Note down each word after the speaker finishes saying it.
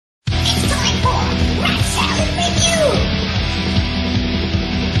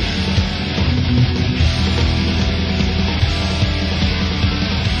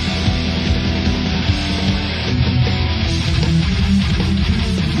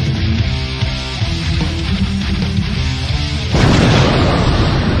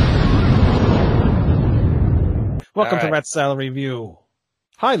Welcome to right. Rat Salad Review.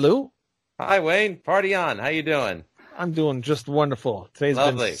 Hi, Lou. Hi, Wayne. Party on. How you doing? I'm doing just wonderful. Today's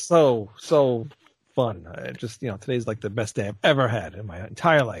Lovely. been so fun. Today's like the best day I've ever had in my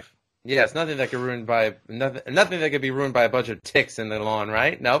entire life. Yes, nothing that that could be ruined by a bunch of ticks in the lawn,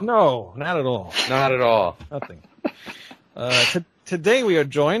 right? Nope. No, not at all. Not at all. Nothing. Today we are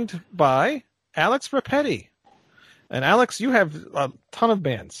joined by Alex Repetti. And Alex, you have a ton of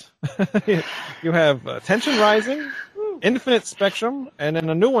bands. You have Tension Rising, Infinite Spectrum, and then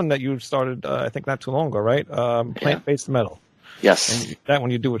a new one that you started, I think not too long ago, right? Plant-based metal. Yes. And that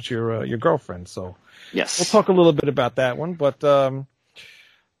one you do with your girlfriend. So Yes. we'll talk a little bit about that one. But what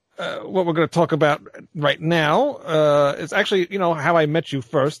we're going to talk about right now is actually, how I met you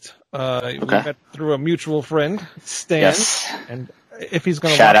first. We met through a mutual friend, Stan. Yes. And if he's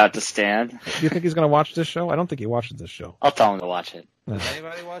going to Shout out to Stan. Do you think he's going to watch this show? I don't think he watches this show. I'll tell him to watch it. Does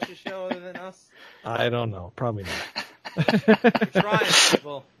anybody watch the show other than us? I don't know. Probably not. We're trying,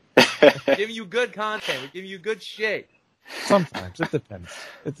 people. We're giving you good content. We're giving you good shit. Sometimes. It depends.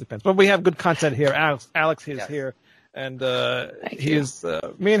 But we have good content here. Alex is Yes. here. And Thank you.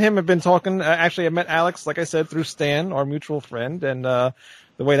 me and him have been talking. Actually, I met Alex, like I said, through Stan, our mutual friend. And the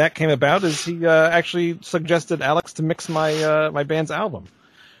way that came about is he actually suggested Alex to mix my band's album.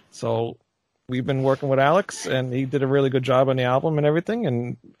 So we've been working with Alex, and he did a really good job on the album and everything.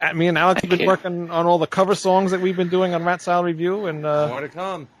 And me and Alex have been working on all the cover songs that we've been doing on Rat Salad Review. And More to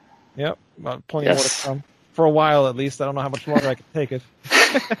come. yep, plenty more to come. For a while, at least. I don't know how much longer I can take it.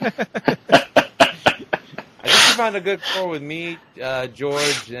 I think you found a good core with me,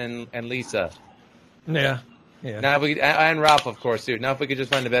 George, and Lisa. Yeah. Now if we and Ralph, of course, too. Now if we could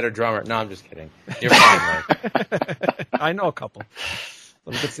just find a better drummer. No, I'm just kidding. You're fine, Mike. I know a couple.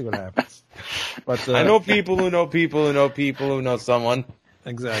 So we can see what happens. But I know people who know people who know people who know someone.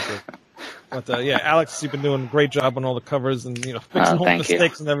 Exactly. But Alex, you've been doing a great job on all the covers and fixing all the thank you.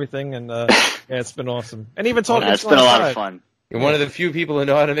 mistakes and everything, and it's been awesome. And even talking. It's been a lot of fun. You're one of the few people who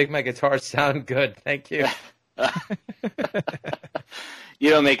know how to make my guitar sound good. Thank you. You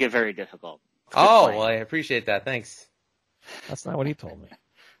don't make it very difficult. Oh, well, I appreciate that. Thanks. That's not what he told me.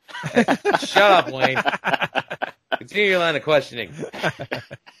 Shut up, Wayne. Continue your line of questioning.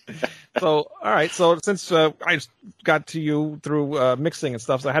 So, all right. So, since I got to you through mixing and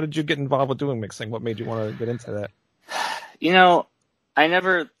stuff, so how did you get involved with doing mixing? What made you want to get into that? I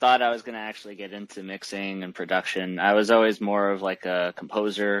never thought I was going to actually get into mixing and production. I was always more of like a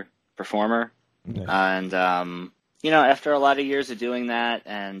composer, performer. Yeah. And, after a lot of years of doing that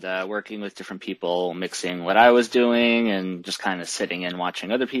and working with different people, mixing what I was doing and just kind of sitting and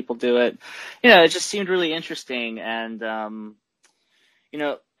watching other people do it, it just seemed really interesting. And,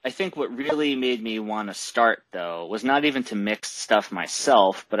 I think what really made me want to start, though, was not even to mix stuff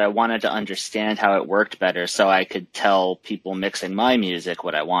myself, but I wanted to understand how it worked better so I could tell people mixing my music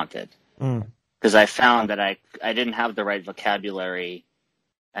what I wanted. Because I found that I didn't have the right vocabulary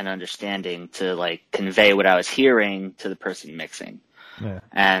and understanding to convey what I was hearing to the person mixing. Yeah.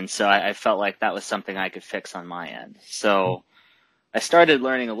 And so I felt like that was something I could fix on my end. So I started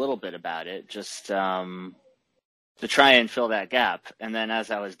learning a little bit about it just to try and fill that gap. And then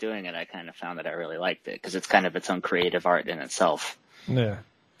as I was doing it, I kind of found that I really liked it because it's kind of its own creative art in itself. Yeah.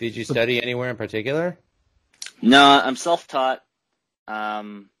 Did you study anywhere in particular? No, I'm self-taught. I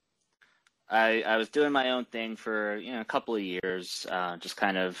was doing my own thing for a couple of years, just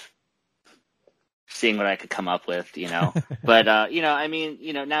kind of seeing what I could come up with, But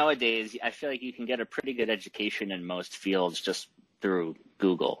nowadays I feel like you can get a pretty good education in most fields just through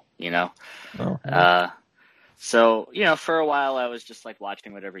Google, Oh. So for a while I was just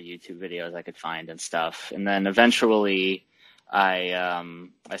watching whatever YouTube videos I could find and stuff, and then eventually I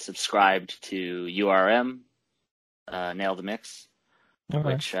subscribed to URM, Nail the Mix. Okay.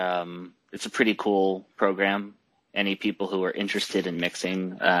 Which it's a pretty cool program. Any people who are interested in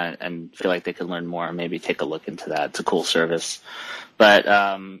mixing and feel like they could learn more, maybe take a look into that. It's a cool service. But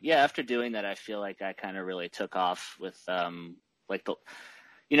after doing that, I feel like I kind of really took off with what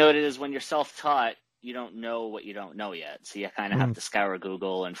it is when you're self-taught, you don't know what you don't know yet. So you kind of have to scour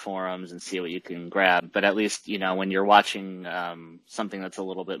Google and forums and see what you can grab. But at least, when you're watching something that's a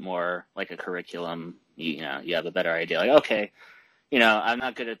little bit more like a curriculum, you have a better idea. Like, okay, I'm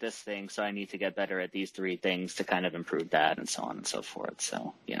not good at this thing, so I need to get better at these 3 things to kind of improve that, and so on and so forth.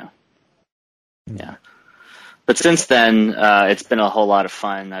 So, yeah. But since then, it's been a whole lot of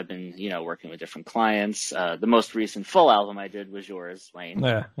fun. I've been, working with different clients. The most recent full album I did was yours, Wayne.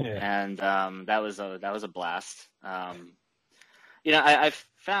 Yeah. And that was a blast. I've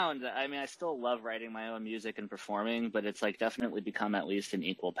found that, I still love writing my own music and performing, but it's like definitely become at least an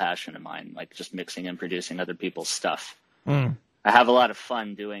equal passion of mine, like just mixing and producing other people's stuff. Mm. I have a lot of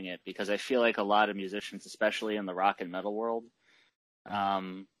fun doing it because I feel like a lot of musicians, especially in the rock and metal world,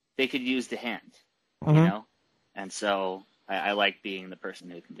 they could use the hand, And so I like being the person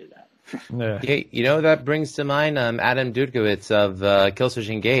who can do that. Yeah, that brings to mind Adam Dudkowitz of Killswitch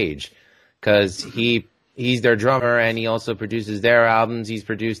Engage, because he's their drummer and he also produces their albums. He's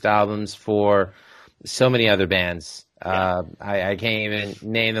produced albums for so many other bands. I can't even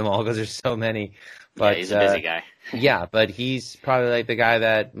name them all because there's so many. But he's a busy guy. Yeah, but he's probably like the guy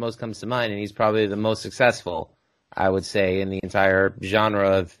that most comes to mind, and he's probably the most successful, I would say, in the entire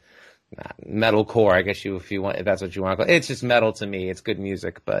genre of metalcore. I guess if that's what you want to call it. It's just metal to me. It's good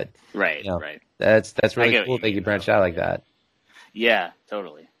music, but right. That's really cool that you branched out like that. Yeah,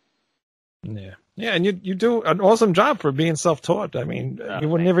 totally. Yeah, and you do an awesome job for being self-taught. You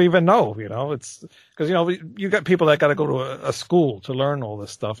would never even know, it's because, you got people that got to go to a school to learn all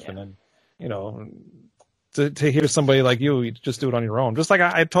this stuff. And then, to hear somebody like you just do it on your own. Just like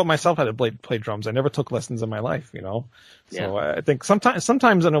I taught myself how to play drums. I never took lessons in my life, So I think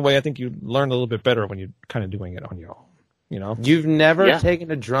sometimes in a way, I think you learn a little bit better when you're kind of doing it on your own, You've never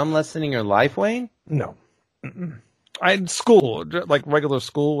taken a drum lesson in your life, Wayne? No. Mm-mm. I had school, like regular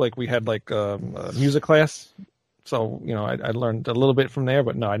school, like we had like a music class. So, I learned a little bit from there,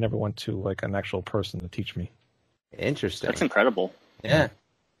 but no, I never went to like an actual person to teach me. Interesting. That's incredible. Yeah.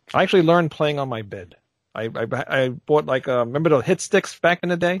 I actually learned playing on my bed. I bought like, remember the hit sticks back in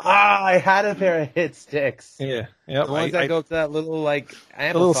the day? I had a pair of hit sticks. Yeah. The ones that go to that little like amplifier.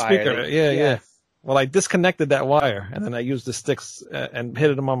 A little speaker. Yeah. Well, I disconnected that wire and then I used the sticks and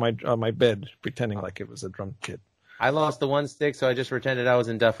hit them on my bed, pretending like it was a drum kit. I lost the one stick, so I just pretended I was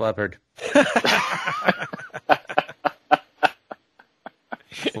in Def Leppard.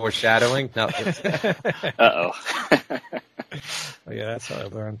 Foreshadowing? No. Uh-oh. Yeah, that's how I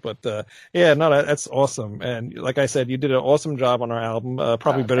learned. But, that's awesome. And like I said, you did an awesome job on our album,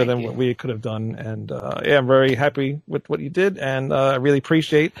 probably better than what we could have done. And, I'm very happy with what you did, and I really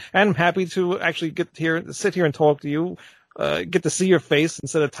appreciate, and I'm happy to actually sit here and talk to you. Get to see your face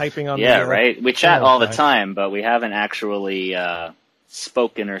instead of typing on. Yeah, right. We chat all the time, but we haven't actually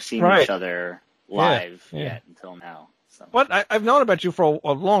spoken or seen each other live yet until now. So. But I've known about you for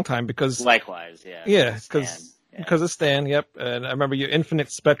a long time because. Likewise, yeah. Yeah, because of Stan. Yep, and I remember your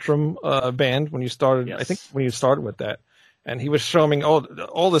Infinite Spectrum band when you started. Yes. I think when you started with that, and he was showing me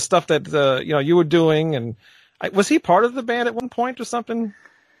all the stuff that you were doing, and was he part of the band at one point or something?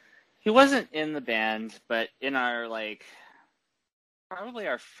 He wasn't in the band, but in our probably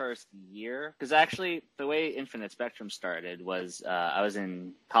our first year, because actually the way Infinite Spectrum started was I was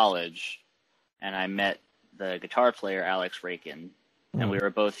in college and I met the guitar player Alex Rakin, and we were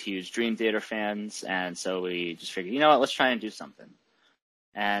both huge Dream Theater fans, and so we just figured, you know what, let's try and do something.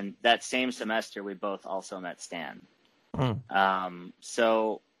 And that same semester we both also met Stan.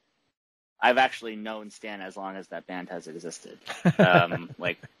 So I've actually known Stan as long as that band has existed,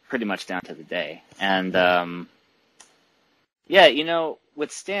 like pretty much down to the day. And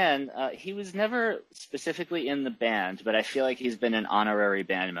with Stan, he was never specifically in the band, but I feel like he's been an honorary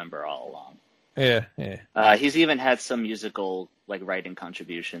band member all along. Yeah. He's even had some musical writing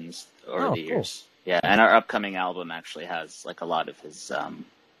contributions over the years. Cool. Yeah, and our upcoming album actually has a lot of his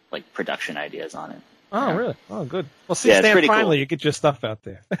production ideas on it. Oh, really? Oh, good. Well, see, Stan, finally, you get your stuff out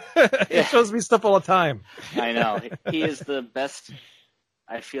there. He shows me stuff all the time. I know. He is the best,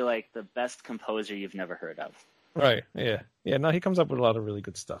 I feel like, the best composer you've never heard of. Right, yeah. Yeah, no, he comes up with a lot of really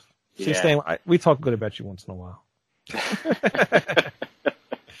good stuff. See, Stan, we talk good about you once in a while.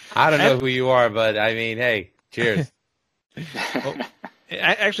 I don't know who you are, but, hey, cheers. Well,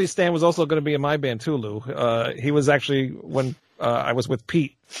 actually, Stan was also going to be in my band, too, Lou. He was actually, when I was with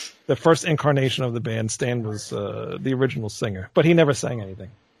Pete, the first incarnation of the band, Stan was the original singer, but he never sang anything.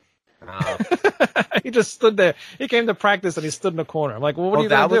 Oh. He just stood there. He came to practice and he stood in the corner. I'm like, well, what are you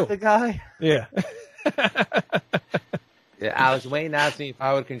going to do? That was the guy? Yeah. Yeah, Alex, Wayne asked me if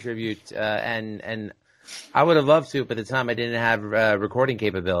I would contribute, and I would have loved to, but at the time I didn't have recording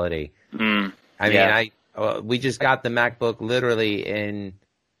capability. We just got the MacBook literally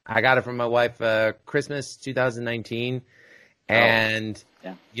I got it from my wife Christmas 2019, and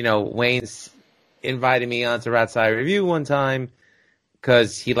Wayne's invited me onto Ratside Review one time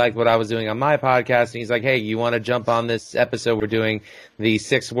because he liked what I was doing on my podcast, and he's like, hey, you want to jump on this episode? We're doing the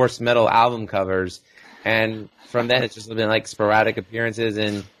 6 worst metal album covers, and from then it's just been sporadic appearances,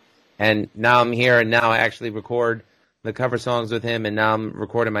 and now I'm here, and now I actually record the cover songs with him, and now I'm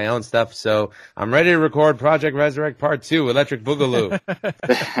recording my own stuff. So I'm ready to record Project Resurrect Part 2, Electric Boogaloo.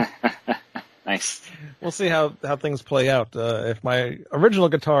 Nice. We'll see how things play out. If my original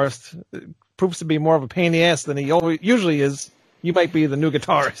guitarist proves to be more of a pain in the ass than he usually is, you might be the new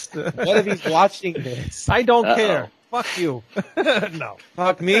guitarist. What if he's watching this? I don't care. Fuck you. No.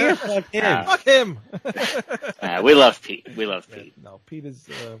 Fuck me or fuck him? Fuck him. We love Pete. We love Pete. No, Pete is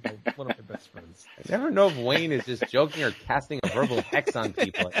one of my best friends. I never know if Wayne is just joking or casting a verbal hex on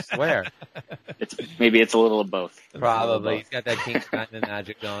people. I swear. Maybe it's a little of both. Probably. He's got that King Diamond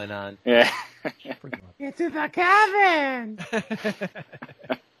magic going on. Yeah. Get to the cabin!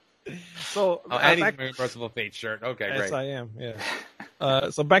 So, and he's wearing Merciful Fate shirt. Okay, yes, great. Yes, I am. Yeah.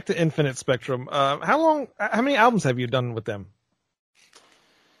 So back to Infinite Spectrum. How many albums have you done with them?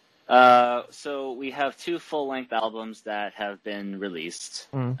 So we have 2 full-length albums that have been released.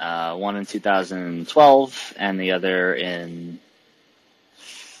 One in 2012 and the other in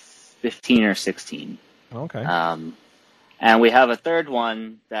 15 or 16. Okay. And we have a third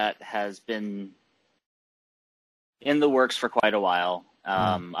one that has been in the works for quite a while.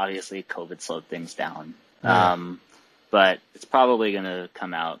 Obviously, COVID slowed things down. But it's probably going to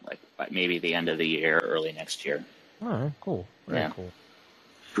come out like by maybe the end of the year, early next year. All right, cool. Very cool.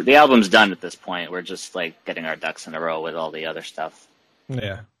 The album's done at this point. We're just like getting our ducks in a row with all the other stuff.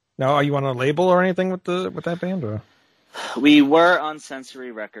 Yeah. Now, are you on a label or anything with that band? Or? We were on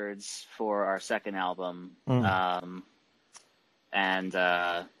Sensory Records for our second album, and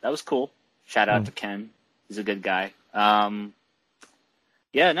that was cool. Shout out to Ken. He's a good guy.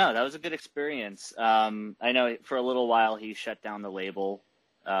 Yeah, no, that was a good experience. I know for a little while he shut down the label.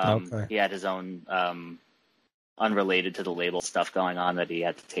 He had his own unrelated to the label stuff going on that he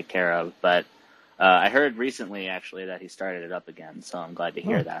had to take care of. But I heard recently, actually, that he started it up again, so I'm glad to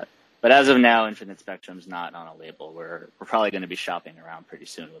hear that. But as of now, Infinite Spectrum's not on a label. We're probably going to be shopping around pretty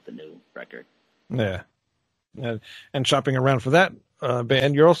soon with a new record. Yeah. And shopping around for that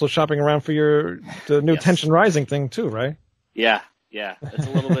band, you're also shopping around for the new Tension Rising thing too, right? Yeah. Yeah, it's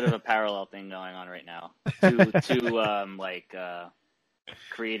a little bit of a parallel thing going on right now. Two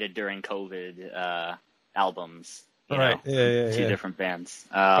created during COVID albums. Right. Yeah. Two different bands.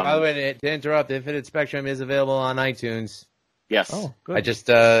 By the way, to interrupt, Infinite Spectrum is available on iTunes. Yes. Oh, good. I just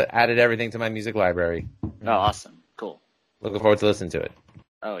added everything to my music library. Oh, awesome. Cool. Looking forward to listening to it.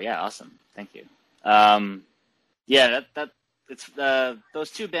 Oh, yeah, awesome. Thank you. Yeah, it's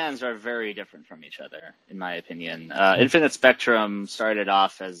those two bands are very different from each other, in my opinion. Infinite Spectrum started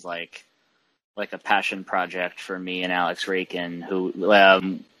off as like a passion project for me and Alex Rakin, who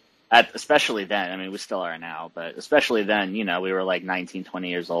especially then, I mean, we still are now, but especially then, we were like 19, 20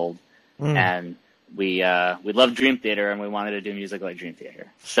 years old, and we loved Dream Theater, and we wanted to do music like Dream Theater.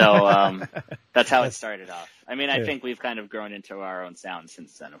 So that's how it started off. I mean, I think we've kind of grown into our own sound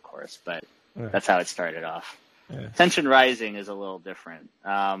since then, of course, but that's how it started off. Yeah. Tension Rising is a little different.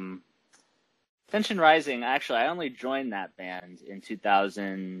 Tension Rising, actually, I only joined that band in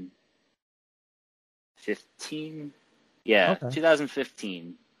 2015. Yeah,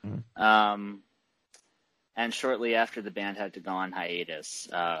 2015. And shortly after the band had to go on hiatus,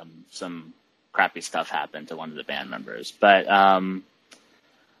 some crappy stuff happened to one of the band members. But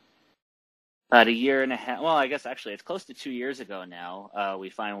about a year and a half, well, I guess actually it's close to 2 years ago now, we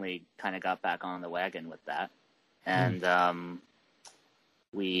finally kind of got back on the wagon with that. And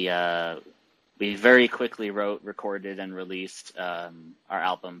we very quickly wrote, recorded, and released our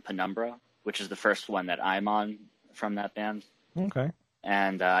album Penumbra, which is the first one that I'm on from that band. Okay.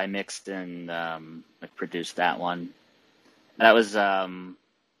 And I mixed and produced that one. That was I'm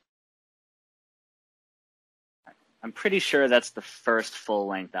pretty sure that's the first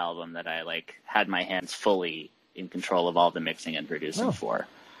full-length album that I had my hands fully in control of all the mixing and producing for.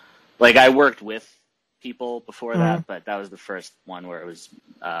 I worked with people before that, but that was the first one where it was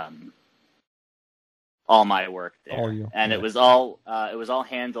all my work there. And it was all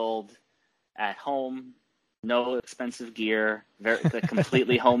handled at home, no expensive gear,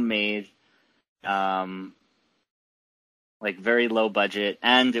 completely homemade, very low budget,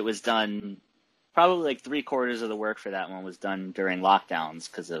 and it was done probably 3/4 of the work for that one was done during lockdowns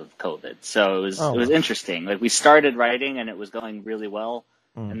because of COVID. So it was interesting. We started writing and it was going really well,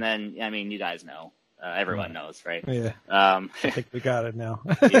 and then you guys know. Everyone knows, right? Yeah. I think we got it now.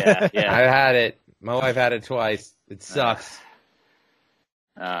 Yeah. I had it. My wife had it twice. It sucks.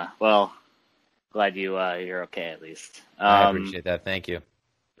 Well, glad you're okay at least. I appreciate that. Thank you.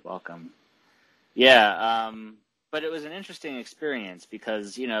 You're welcome. Yeah. But it was an interesting experience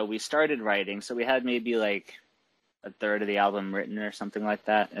because we started writing, so we had maybe a third of the album written or something like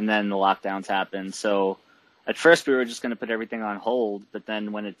that, and then the lockdowns happened. So at first we were just going to put everything on hold, but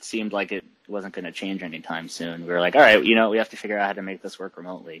then when it seemed like it wasn't going to change anytime soon, we were like, all right, we have to figure out how to make this work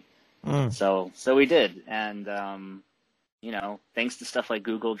remotely. So we did. And, thanks to stuff like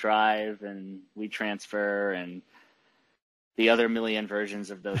Google Drive and WeTransfer and the other million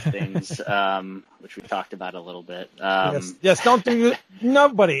versions of those things, which we talked about a little bit. Yes,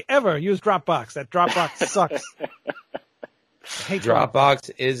 nobody ever use Dropbox. That Dropbox sucks. I hate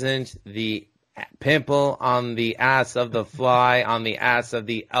Dropbox isn't the pimple on the ass of the fly on the ass of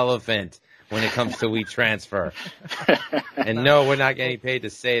the elephant when it comes to WeTransfer. And no, we're not getting paid to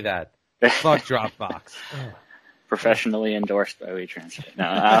say that. Fuck Dropbox. Professionally endorsed by WeTransfer.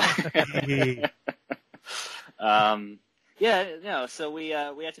 No. So we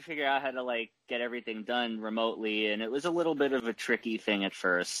had to figure out how to get everything done remotely, and it was a little bit of a tricky thing at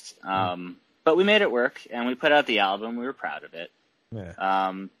first. But we made it work, and we put out the album. We were proud of it.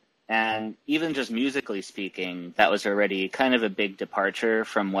 Yeah. And even just musically speaking, that was already kind of a big departure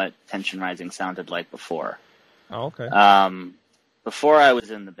from what Tension Rising sounded like before. Oh, okay. Before I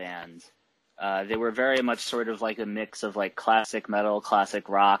was in the band, they were very much sort of like a mix of classic metal, classic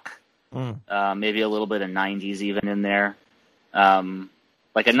rock, maybe a little bit of 90s even in there.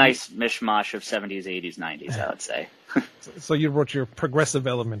 Like a nice mishmash of 70s, 80s, 90s, I would say. So you wrote your progressive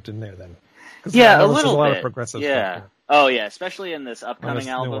element in there then? Yeah, a little bit. A lot of progressive yeah. stuff. Oh, yeah, especially in this upcoming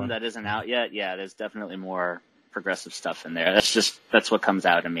album that isn't out yet. Yeah, there's definitely more progressive stuff in there. That's what comes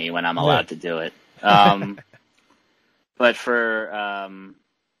out of me when I'm allowed to do it. But for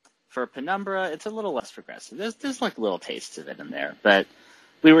Penumbra, it's a little less progressive. There's little tastes of it in there, but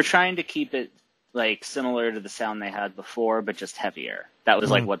we were trying to keep it similar to the sound they had before, but just heavier. That was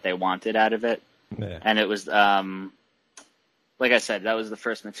what they wanted out of it. Yeah. And it was like I said, that was the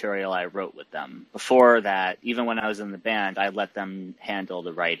first material I wrote with them. Before that, even when I was in the band, I let them handle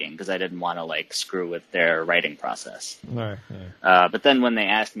the writing because I didn't want to screw with their writing process. Right. Yeah. But then when they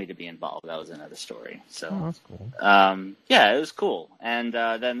asked me to be involved, that was another story. So that's cool. Yeah, it was cool. And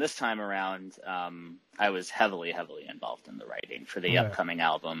then this time around, I was heavily involved in the writing for the upcoming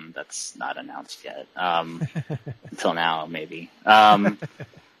album that's not announced yet. Until now, maybe.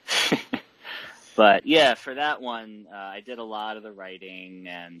 But yeah, for that one, I did a lot of the writing,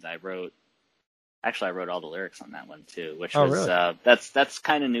 and I wrote all the lyrics on that one too, which was really? That's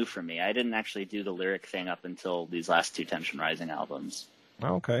kind of new for me. I didn't actually do the lyric thing up until these last two Tension Rising albums.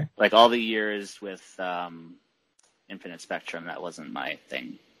 Oh, okay. All the years with Infinite Spectrum, that wasn't my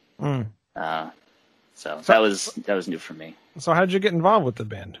thing. So that was new for me. So how did you get involved with the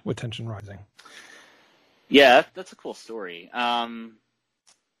band, with Tension Rising? Yeah, that's a cool story.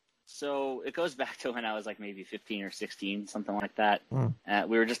 So it goes back to when I was maybe 15 or 16, something like that.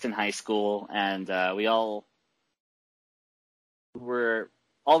 We were just in high school, and we all the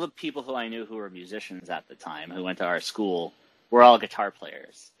people who I knew who were musicians at the time, who went to our school, were all guitar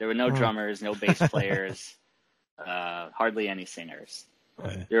players. There were no drummers, no bass players, hardly any singers.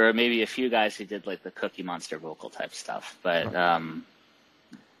 Right. There were maybe a few guys who did the Cookie Monster vocal type stuff, but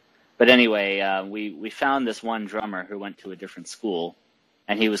anyway, we found this one drummer who went to a different school.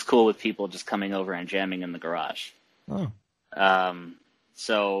 And he was cool with people just coming over and jamming in the garage. Oh.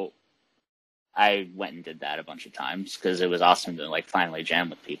 So I went and did that a bunch of times because it was awesome to finally jam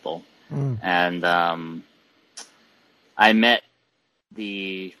with people. And I met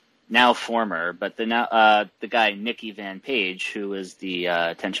the now former, but the guy Nicky Van Page, who was the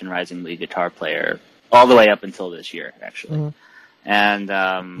Tension Rising lead guitar player all the way up until this year, actually. And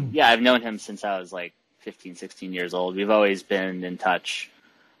I've known him since I was 15, 16 years old. We've always been in touch.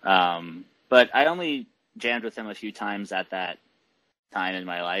 But I only jammed with him a few times at that time in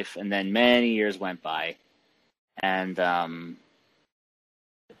my life, and then many years went by, and I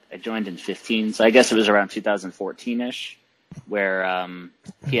joined in 15, so I guess it was around 2014-ish, where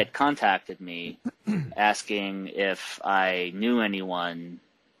he had contacted me asking if I knew anyone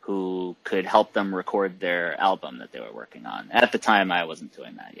who could help them record their album that they were working on. At the time, I wasn't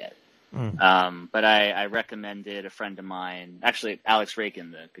doing that yet. But I recommended a friend of mine, actually Alex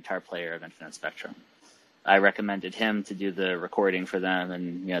Rakin, the guitar player of Infinite Spectrum. I recommended him to do the recording for them,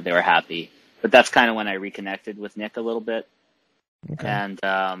 and they were happy. But that's kind of when I reconnected with Nick a little bit. Okay. And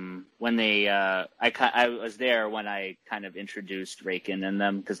when I was there when I kind of introduced Rakin and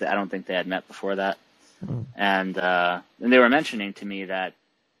them, because I don't think they had met before that. And they were mentioning to me that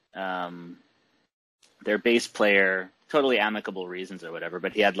their bass player, totally amicable reasons or whatever,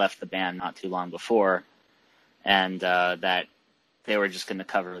 but he had left the band not too long before, and that they were just going to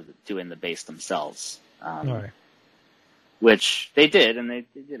cover doing the bass themselves, which they did, and they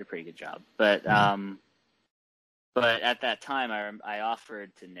did a pretty good job. But at that time, I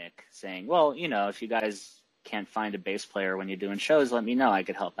offered to Nick, saying, well, if you guys can't find a bass player when you're doing shows, let me know. I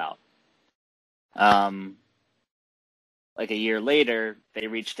could help out. Like a year later, they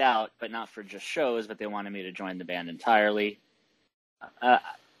reached out, but not for just shows, but they wanted me to join the band entirely.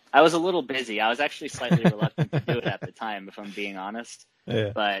 I was a little busy. I was actually slightly reluctant to do it at the time, if I'm being honest.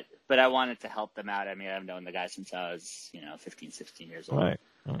 Yeah. But I wanted to help them out. I mean, I've known the guy since I was, 15, 16 years old. Right.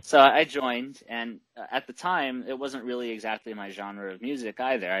 So I joined, and at the time, it wasn't really exactly my genre of music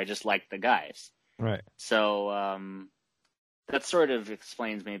either. I just liked the guys. Right. So that sort of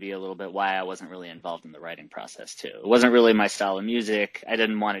explains maybe a little bit why I wasn't really involved in the writing process, too. It wasn't really my style of music. I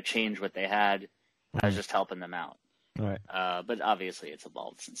didn't want to change what they had. I was just helping them out. Right. But obviously, it's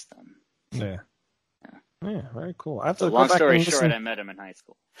evolved since then. Yeah. Yeah, very cool. I have to So go long back story and short, listen. I met him in high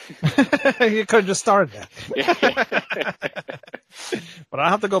school. You could have just started that. Yeah. But I'll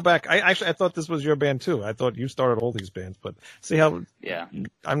have to go back. I thought this was your band too. I thought you started all these bands, but see how Yeah.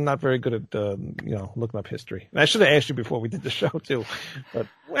 I'm not very good at looking up history. And I should have asked you before we did the show too. But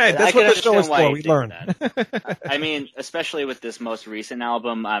hey, that's what the show is for. We learn. I mean, especially with this most recent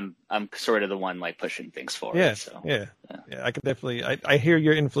album, I'm sort of the one like pushing things forward. Yeah, So. yeah. I could definitely. I hear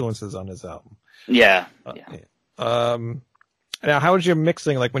your influences on this album. Yeah. Now, how was your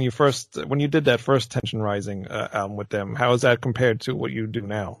mixing? Like when you did that first Tension Rising album with them, how is that compared to what you do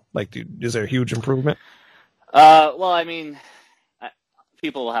now? Like, is there a huge improvement? Well, I mean,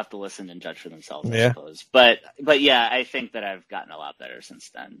 people will have to listen and judge for themselves, I suppose. But yeah, I think that I've gotten a lot better since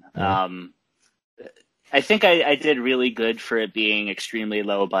then. I think I did really good for it being extremely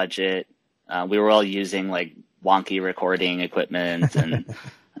low budget. We were all using like wonky recording equipment and.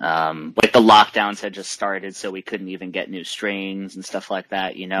 Like the lockdowns had just started, so we couldn't even get new strings and stuff like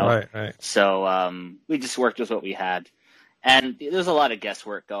that, Right. So we just worked with what we had, and there's a lot of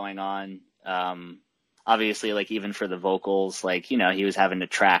guesswork going on. Obviously, like even for the vocals, like he was having to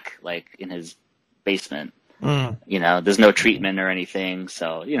track like in his basement. There's no treatment or anything,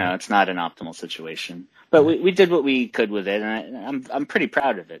 so it's not an optimal situation. But we did what we could with it, and I'm pretty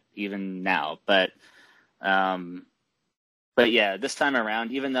proud of it even now. But yeah, this time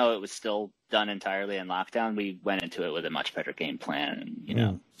around, even though it was still done entirely in lockdown, we went into it with a much better game plan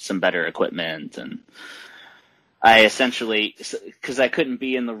and, some better equipment. And I essentially, because I couldn't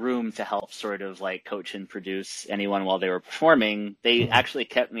be in the room to help sort of like coach and produce anyone while they were performing, they actually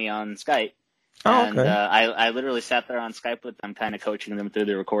kept me on Skype. Oh, and okay. I literally sat there on Skype with them, kind of coaching them through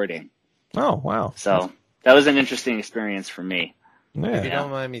the recording. Oh, wow. So that was an interesting experience for me. Yeah. If you don't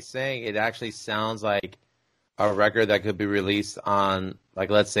mind me saying, it actually sounds like a record that could be released on,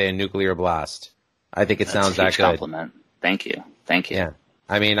 like, let's say, a Nuclear Blast. I think it sounds that good. Compliment. Thank you. Yeah.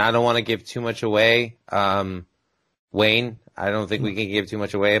 I mean, I don't want to give too much away. Wayne, I don't think we can give too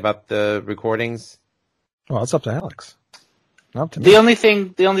much away about the recordings. Well, it's up to Alex. Not to me. The only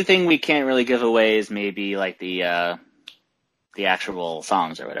thing we can't really give away is maybe like the actual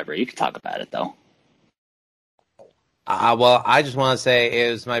songs or whatever. You can talk about it though. Well, I just want to say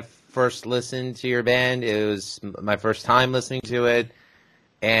it was my first listen to your band. It was my first time listening to it,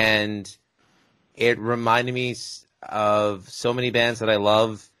 and it reminded me of so many bands that I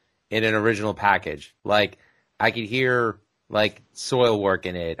love in an original package. Like, I could hear like Soilwork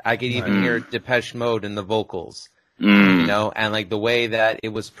in it. I could even hear Depeche Mode in the vocals, and like the way that it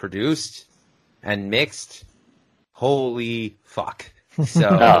was produced and mixed. Holy fuck! So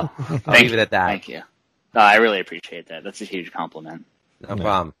I'll leave it at that. Thank you. No, I really appreciate that. That's a huge compliment. No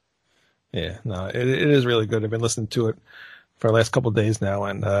problem. Yeah, no, it is really good. I've been listening to it for the last couple of days now,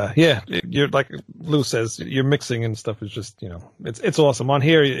 and you're like Lou says, your mixing and stuff is just it's awesome. On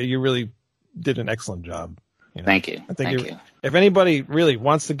here, you really did an excellent job. Thank you. I think Thank you. If anybody really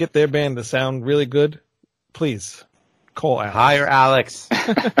wants to get their band to sound really good, please call Alex. Hire Alex.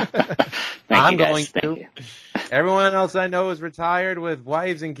 I'm going to. Everyone else I know is retired with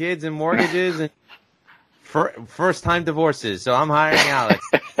wives and kids and mortgages and first-time divorces, so I'm hiring Alex.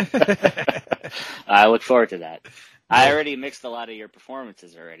 I look forward to that. I already mixed a lot of your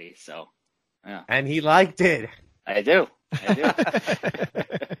performances already, so yeah. And he liked it. I do.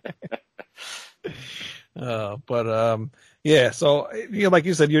 So like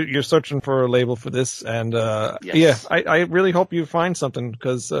you said, you're searching for a label for this, and yes. I really hope you find something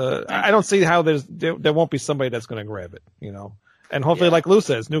because I don't see how there won't be somebody that's going to grab it, And hopefully, like Lou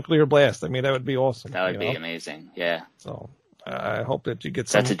says, Nuclear Blast. I mean, that would be awesome. That would be amazing. Yeah. So I hope that you get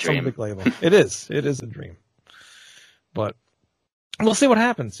some big label. It is a dream. But we'll see what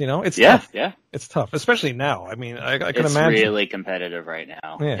happens. It's tough. Yeah. It's tough, especially now. I mean, I can it's imagine. It's really competitive right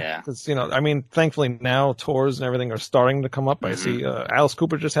now. Yeah. Because thankfully now tours and everything are starting to come up. I see Alice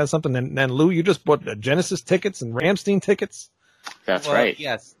Cooper just has something, and Lou, you just bought Genesis tickets and Rammstein tickets. That's right.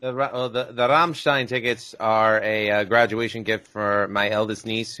 Yes, the Rammstein tickets are a graduation gift for my eldest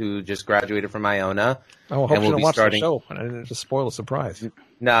niece who just graduated from Iona. Oh, I hope you don't watch the show. I didn't just spoil the surprise.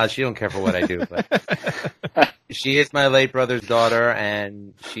 No, she don't care for what I do. But she is my late brother's daughter,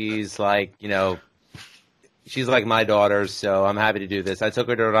 and she's like, she's like my daughter. So I'm happy to do this. I took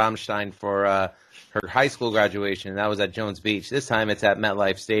her to Rammstein for her high school graduation, and that was at Jones Beach. This time it's at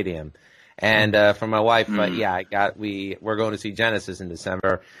MetLife Stadium. And for my wife, we're going to see Genesis in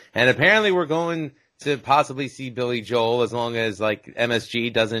December, and apparently we're going to possibly see Billy Joel as long as like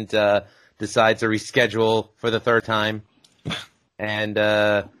MSG doesn't decide to reschedule for the third time. And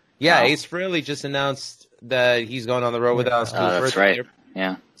Ace Frehley just announced that he's going on the road with Alice Cooper. That's right.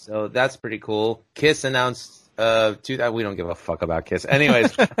 Yeah. So that's pretty cool. Kiss announced we don't give a fuck about Kiss,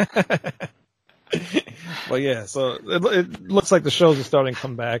 anyways. Well, yeah, so it looks like the shows are starting to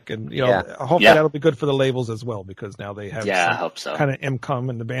come back, and hopefully that'll be good for the labels as well, because now they have I hope so. kind of income,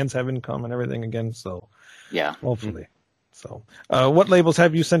 and the bands have income and everything again. So hopefully. So what labels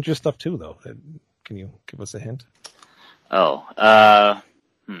have you sent your stuff to, though? Can you give us a hint? I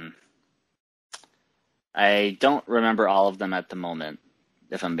don't remember all of them at the moment,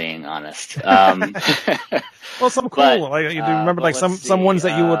 if I'm being honest. Well, some cool. Do you remember like some ones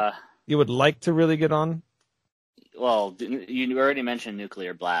that you would like to really get on? Well, you already mentioned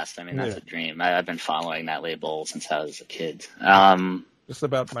Nuclear Blast. I mean, that's a dream. I've been following that label since I was a kid. Just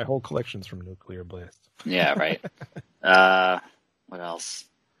about my whole collection's from Nuclear Blast. Yeah, right. What else?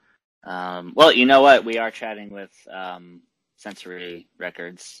 Well, you know what? We are chatting with Sensory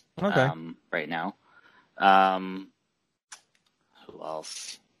Records right now. Who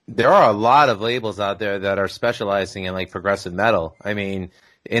else? There are a lot of labels out there that are specializing in like progressive metal. I mean,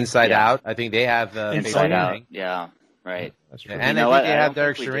 Inside Out. I think they have Inside Out. Yeah, right. That's true. And I think they have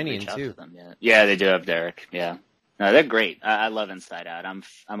Derek Sherinian too. Yeah, they do have Derek. Yeah, no, they're great. I love Inside Out. I'm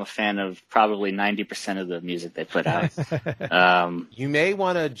a fan of probably 90% of the music they put out. You may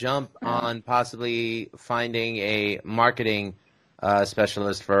want to jump on possibly finding a marketing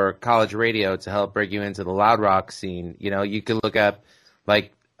specialist for college radio to help bring you into the loud rock scene. You could look up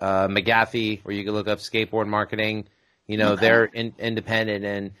like McGaffey, or you could look up skateboard marketing. They're independent,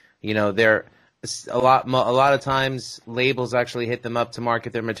 and they're a lot of times labels actually hit them up to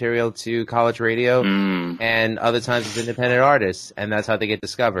market their material to college radio, and other times it's independent artists, and that's how they get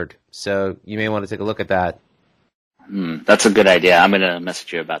discovered. So you may want to take a look at that. That's a good idea. I'm gonna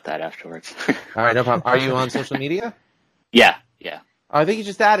message you about that afterwards. All right, no problem. Are you on social media? Yeah. Oh, I think you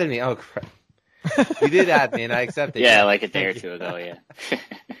just added me. Oh crap! You did add me, and I accepted. Yeah, like a day or two ago. Yeah.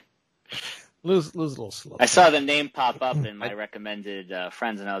 Lose a little slow. I saw the name pop up in my recommended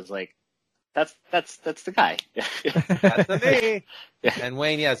friends, and I was like, "That's the guy." That's the me. And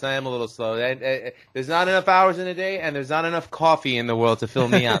Wayne, yes, I am a little slow. There's not enough hours in a day, and there's not enough coffee in the world to fill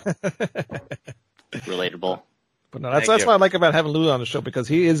me up. Relatable. But no, that's what I like about having Lou on the show, because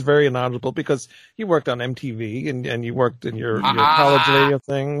he is very knowledgeable, because he worked on MTV and you worked in your college radio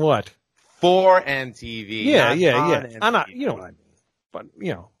thing. What? For MTV. Yeah. MTV. I'm not, you know what I mean. But,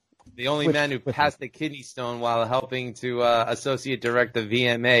 the only man who passed the kidney stone while helping to associate direct the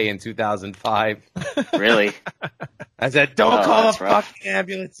VMA in 2005. Really? I said, don't call a fucking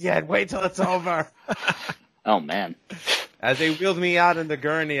ambulance yet. Wait till it's over. Oh, man. As they wheeled me out in the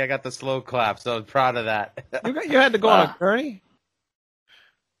gurney, I got the slow clap, so I was proud of that. You had to go on a gurney?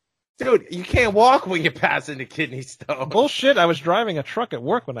 Dude, you can't walk when you're passing the kidney stone. Bullshit, I was driving a truck at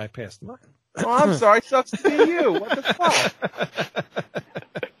work when I passed mine. Oh, I'm sorry. Sucks to be you. What the fuck?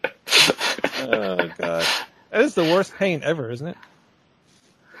 Oh, God. That is the worst pain ever, isn't it?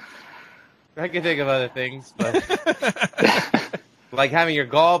 I can think of other things, but like having your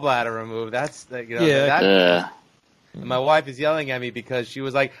gallbladder removed, that's, my wife is yelling at me because she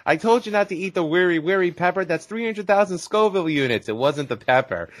was like, I told you not to eat the weary pepper. That's 300,000 Scoville units. It wasn't the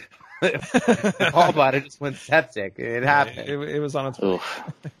pepper. The gallbladder just went septic. It happened. It was on its way.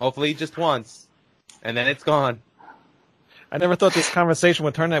 Hopefully just once, and then it's gone. I never thought this conversation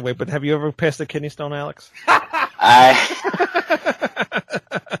would turn that way, but have you ever passed a kidney stone, Alex? I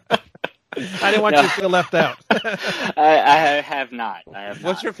didn't want you to feel left out. I have not.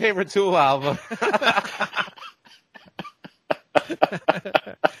 What's your favorite Tool album?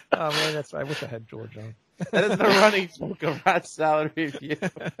 Oh man, that's right. I wish I had George on. That is the running joke of Rat Salad Review.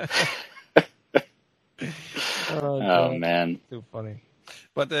 Oh man, too funny.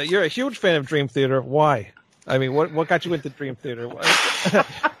 But you're a huge fan of Dream Theater. Why? I mean, what got you into Dream Theater?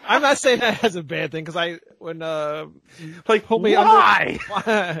 I'm not saying that as a bad thing, because Pull Me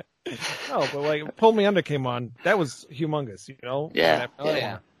Under. No, but like Pull Me Under came on, that was humongous, Yeah.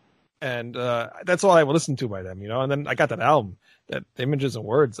 Yeah. And that's all I would listen to by them, And then I got that album, that Images and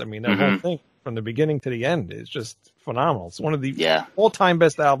Words. I mean, that whole thing from the beginning to the end is just phenomenal. It's one of the all-time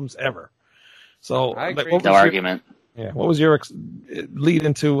best albums ever. So, I agree. No argument. Yeah. What was your lead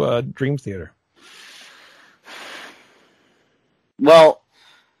into Dream Theater? Well,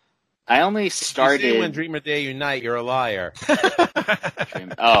 I only started. You say when Dreamer Day Unite, you're a liar.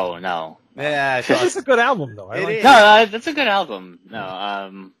 Oh no. Yeah, it's a good album though. No, that's a good album.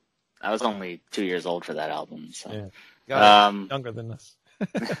 No, I was only 2 years old for that album, so younger than us.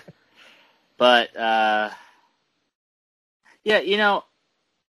 But I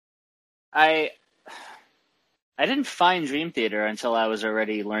didn't find Dream Theater until I was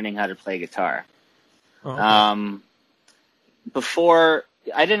already learning how to play guitar. Oh, okay. Before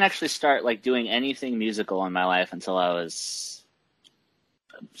I didn't actually start like doing anything musical in my life until I was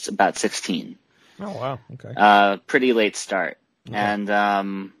about 16. Oh wow, okay. Pretty late start. Okay. And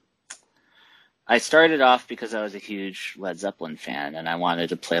I started off because I was a huge Led Zeppelin fan and I wanted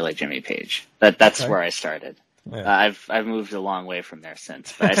to play like Jimmy Page. That's where I started. Yeah. I've moved a long way from there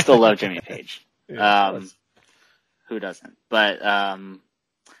since, but I still love Jimmy Page. Who doesn't? But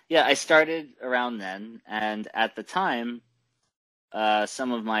I started around then, and at the time,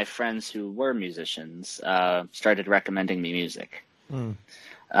 some of my friends who were musicians started recommending me music.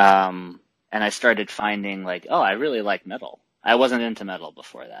 And I started finding like, oh, I really like metal. I wasn't into metal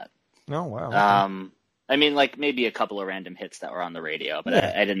before that. Oh, wow. Okay. I mean, like maybe a couple of random hits that were on the radio, but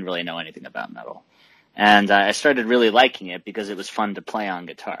I didn't really know anything about metal. And I started really liking it because it was fun to play on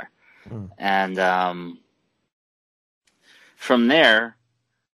guitar. And from there,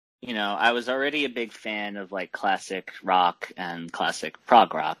 I was already a big fan of like classic rock and classic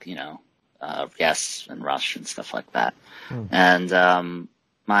prog rock, Yes and Rush and stuff like that. And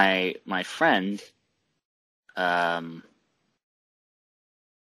my friend,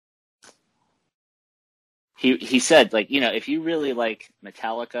 he said like, if you really like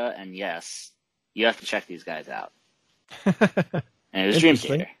Metallica and Yes, you have to check these guys out. And it was Dream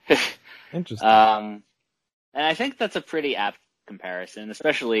Theater. Interesting. And I think that's a pretty apt comparison,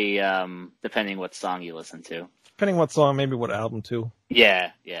 especially depending what song you listen to. Depending what song, maybe what album too.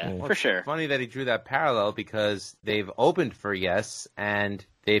 Yeah, well, for sure. It's funny that he drew that parallel because they've opened for Yes and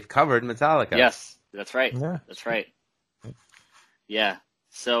they've covered Metallica. Yes, that's right. Yeah. That's right. Yeah.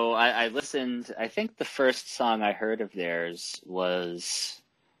 So I listened. I think the first song I heard of theirs was.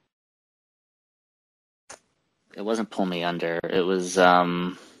 It wasn't Pull Me Under. It was it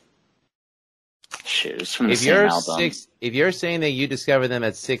was from the same album. If you're saying that you discovered them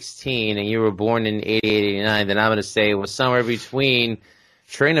at 16 and you were born in 88, 89, then I'm going to say it was somewhere between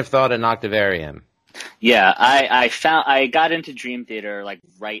Train of Thought and Octavarium. Yeah, I got into Dream Theater like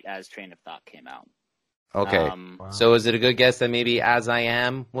right as Train of Thought came out. Okay. Wow. So is it a good guess that maybe As I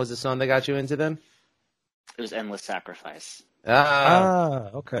Am was the song that got you into them? It was Endless Sacrifice.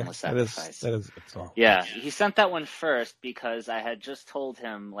 Okay. That is a good song. Yeah, he sent that one first because I had just told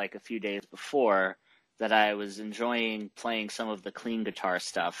him like a few days before that I was enjoying playing some of the clean guitar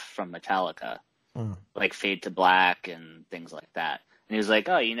stuff from Metallica, like Fade to Black and things like that. And he was like,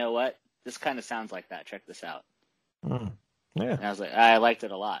 "Oh, you know what? This kind of sounds like that. Check this out." Yeah. And I was like, I liked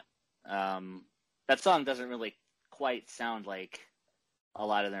it a lot. That song doesn't really quite sound like a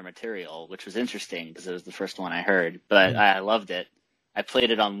lot of their material, which was interesting because it was the first one I heard, but I loved it. I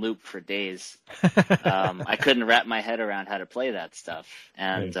played it on loop for days. I couldn't wrap my head around how to play that stuff.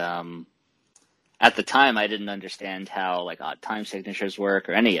 And at the time, I didn't understand how like odd time signatures work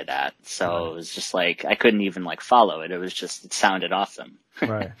or any of that. So it was just like I couldn't even like follow it. It was just it sounded awesome.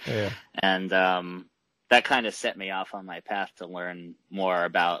 Right. Yeah. And that kind of set me off on my path to learn more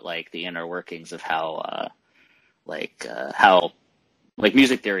about like the inner workings of how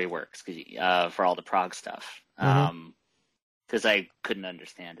music theory works for all the prog stuff. Because I couldn't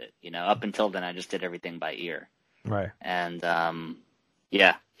understand it, Up until then, I just did everything by ear. Right. And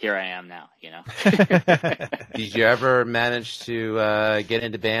here I am now, Did you ever manage to get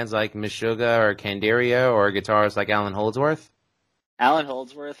into bands like Meshuggah or Candiria or guitarists like Alan Holdsworth? Alan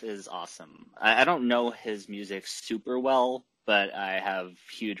Holdsworth is awesome. I don't know his music super well, but I have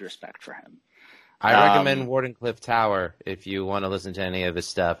huge respect for him. I recommend Wardenclyffe Tower if you want to listen to any of his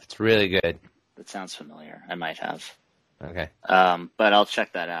stuff. It's really good. That sounds familiar. I might have. Okay. But I'll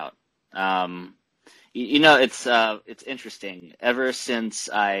check that out. It's interesting. Ever since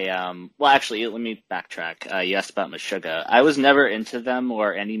actually, let me backtrack. You asked about Meshuggah. I was never into them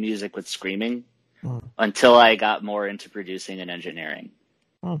or any music with screaming until I got more into producing and engineering.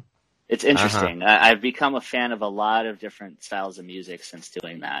 It's interesting. I've become a fan of a lot of different styles of music since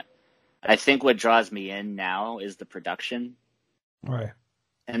doing that. I think what draws me in now is the production. Right.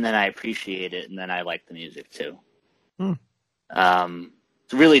 and then I appreciate it, and then I like the music too. Hmm.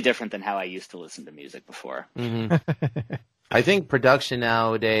 It's really different than how I used to listen to music before. Mm-hmm. I think production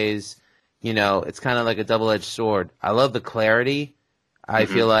nowadays, it's kind of like a double-edged sword. I love the clarity. I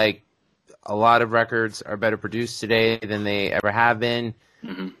feel like a lot of records are better produced today than they ever have been.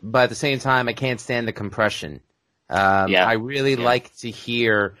 Mm-hmm. But at the same time, I can't stand the compression. I really like to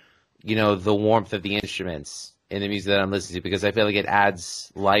hear, the warmth of the instruments in the music that I'm listening to, because I feel like it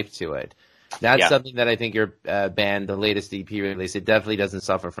adds life to it. That's something that I think your band, the latest EP release, it definitely doesn't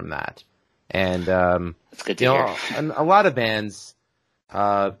suffer from that. And that's good to hear. A lot of bands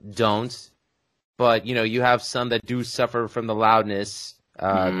don't, but you have some that do suffer from the loudness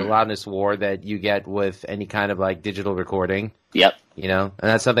war that you get with any kind of like digital recording. Yep. And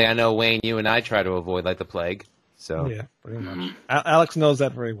that's something I know, Wayne, you and I try to avoid like the plague. So yeah, pretty much. Alex knows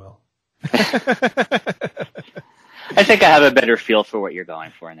that very well. I think I have a better feel for what you're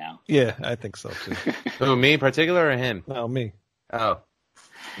going for now. Yeah, I think so too. Who, me in particular or him? No, me. Oh.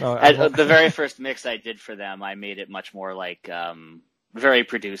 No, the very first mix I did for them, I made it much more like very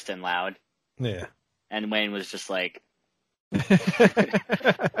produced and loud. Yeah. And Wayne was just like.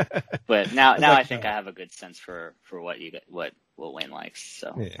 But now I think I have a good sense for what Wayne likes.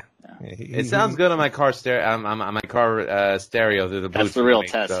 So yeah. It sounds good on my car stereo. On my car stereo through the Bluetooth. That's the real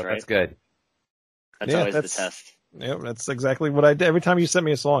test, so right? That's good. That's always the test. Yeah, that's exactly what I did. Every time you sent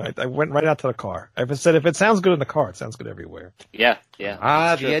me a song, I went right out to the car. I said, if it sounds good in the car, it sounds good everywhere. Yeah.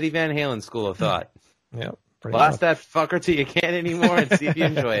 The Eddie Van Halen school of thought. Yeah. Blast that fucker till you can't anymore and see if you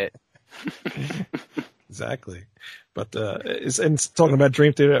enjoy it. Exactly. But and talking about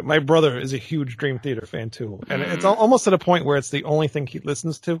Dream Theater, my brother is a huge Dream Theater fan too, and it's almost to the point where it's the only thing he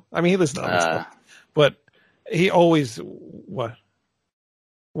listens to. I mean, he listens to other stuff, but he always what?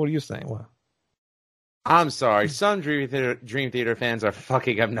 What are you saying? What? I'm sorry. Some Dream Theater fans are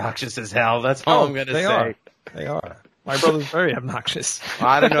fucking obnoxious as hell. That's all I'm gonna say. They are. My brother's very obnoxious. Well,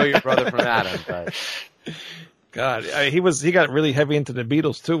 I don't know your brother from Adam, but. God, he got really heavy into the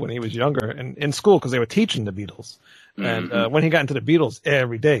Beatles too when he was younger and in school because they were teaching the Beatles. And when he got into the Beatles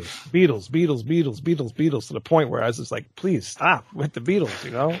every day, Beatles, to the point where I was just like, please stop with the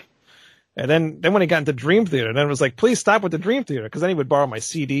Beatles, And then when he got into Dream Theater, then it was like, please stop with the Dream Theater, because then he would borrow my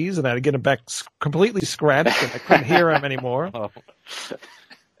CDs and I'd get them back completely scratched and I couldn't hear them anymore. Oh.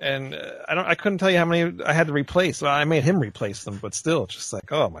 And I couldn't tell you how many I had to replace. Well, I made him replace them, but still, just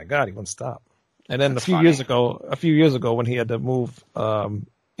like, oh my God, he wouldn't stop. And then a few years ago, when he had to move,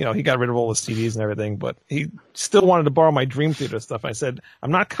 he got rid of all the CDs and everything, but he still wanted to borrow my Dream Theater stuff. I said,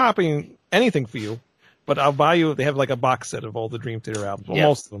 I'm not copying anything for you, but I'll buy you. They have like a box set of all the Dream Theater albums,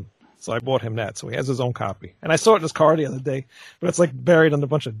 most of them. So I bought him that. So he has his own copy. And I saw it in his car the other day, but it's like buried under a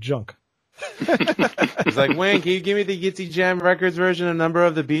bunch of junk. He's like, Wayne, can you give me the Yitzy Jam Records version of Number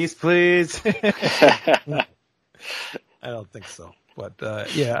of the Beast, please? I don't think so. But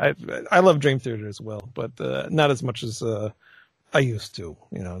I love Dream Theater as well, but not as much as I used to.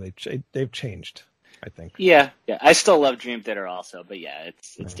 They've changed, I think. Yeah. I still love Dream Theater also, but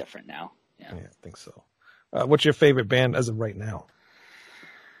it's different now. Yeah, I think so. What's your favorite band as of right now?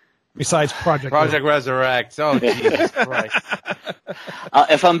 Besides Project Resurrect. Oh, Jesus Christ.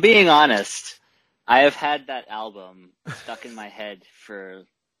 If I'm being honest, I have had that album stuck in my head for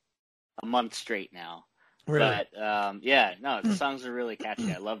a month straight now. Really? But the songs are really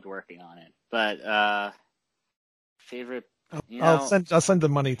catchy. I loved working on it. But favorite, I'll send the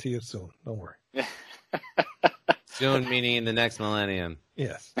money to you soon. Don't worry. Soon meaning in the next millennium.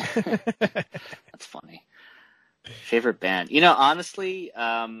 Yes. That's funny. Favorite band, honestly.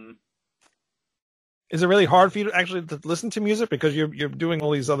 Is it really hard for you to actually to listen to music because you're doing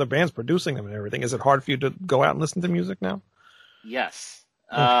all these other bands, producing them and everything? Is it hard for you to go out and listen to music now? Yes.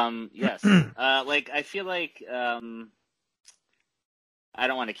 Yes. I feel like I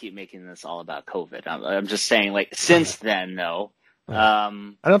don't want to keep making this all about COVID. I'm just saying, since then, no. I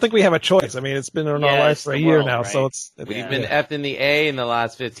don't think we have a choice. I mean, it's been in our lives for a year now, right? So we've been effed in the A in the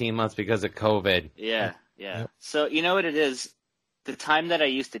last 15 months because of COVID. Yeah. So you know what it is? The time that I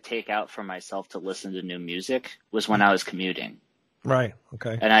used to take out for myself to listen to new music was when I was commuting. Right.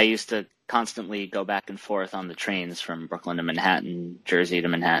 Okay. And I used to constantly go back and forth on the trains from Brooklyn to Manhattan, Jersey to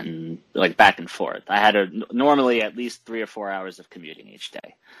Manhattan, back and forth. I had normally at least 3 or 4 hours of commuting each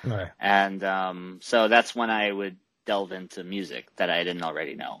day. Right. And so that's when I would delve into music that I didn't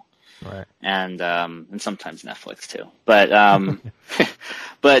already know. Right. And sometimes Netflix too. But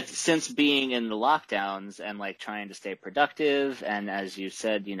but since being in the lockdowns and like trying to stay productive, and as you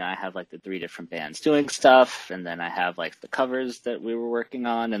said, I have like the 3 different bands doing stuff, and then I have like the covers that we were working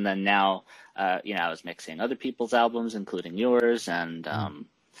on, and then now I was mixing other people's albums, including yours, and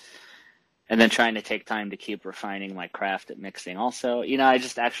then trying to take time to keep refining my craft at mixing also. I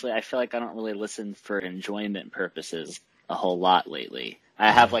feel like I don't really listen for enjoyment purposes a whole lot lately. I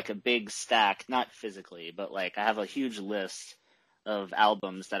have like a big stack, not physically, but like I have a huge list of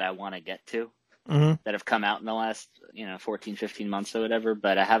albums that I want to get to that have come out in the last, 14, 15 months or whatever,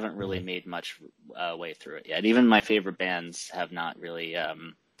 but I haven't really made much way through it yet. Even my favorite bands have not really, I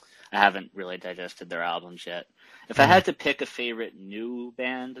haven't really digested their albums yet. If I had to pick a favorite new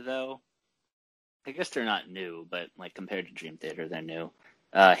band though, I guess they're not new, but like compared to Dream Theater, they're new.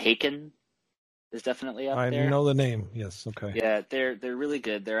 Haken is definitely up there. I know the name. Yes. Okay. Yeah, they're really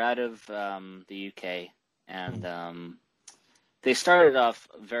good. They're out of the UK, and they started off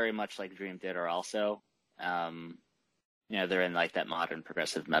very much like Dream Theater. Also, they're in like that modern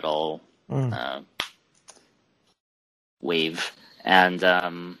progressive metal wave,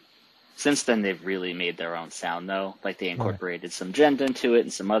 and since then they've really made their own sound. Though, like they incorporated some Gent into it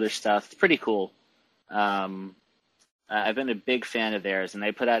and some other stuff. It's pretty cool. I've been a big fan of theirs, and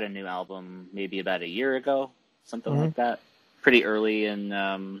they put out a new album maybe about a year ago, something like that, pretty early in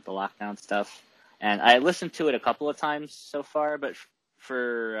the lockdown stuff. And I listened to it a couple of times so far, but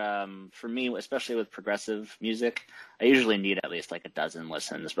for me, especially with progressive music, I usually need at least like a dozen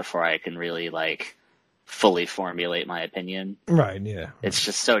listens before I can really like fully formulate my opinion. Right, yeah. It's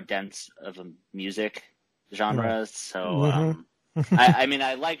just so dense of a music genre, so... I mean,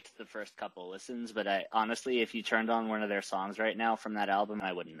 I liked the first couple listens, but honestly, if you turned on one of their songs right now from that album,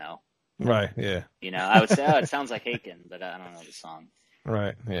 I wouldn't know. Right, yeah. I would say, it sounds like Haken, but I don't know the song.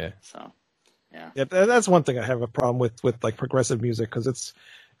 Right, yeah. So, yeah. Yeah, that's one thing I have a problem with like progressive music, because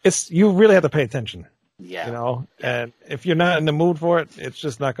it's you really have to pay attention. Yeah. And if you're not in the mood for it, it's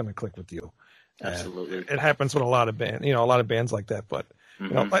just not going to click with you. Absolutely. It happens with a lot of bands like that, but.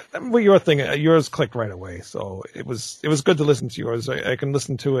 Well, yours clicked right away, so it was good to listen to yours. I can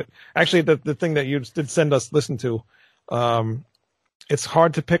listen to it. Actually, the thing that you did send us listen to, it's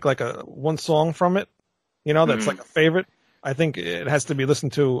hard to pick like one song from it, that's like a favorite. I think it has to be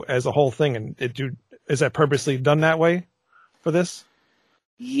listened to as a whole thing, and is that purposely done that way for this?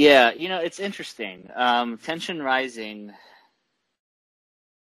 Yeah, it's interesting. Tension Rising.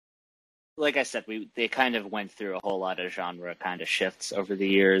 Like I said, they kind of went through a whole lot of genre kind of shifts over the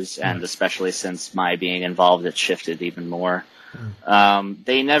years, and especially since my being involved, it shifted even more.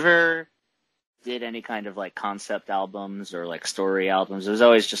 They never did any kind of like concept albums or like story albums. It was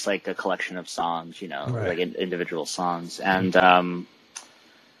always just like a collection of songs, like individual songs. And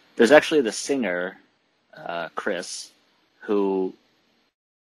there's actually the singer, Chris, who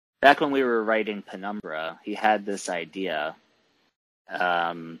back when we were writing Penumbra, he had this idea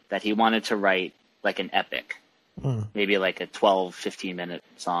that he wanted to write like an epic, maybe like a 12, 15-minute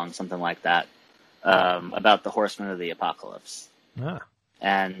song, something like that, about the Horsemen of the Apocalypse.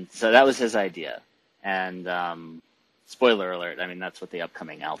 And so that was his idea. And spoiler alert, I mean, that's what the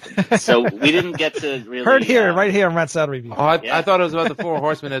upcoming album is. So we didn't get to really... Heard here, right here on Matt's Sound Review. Oh, I thought it was about the 4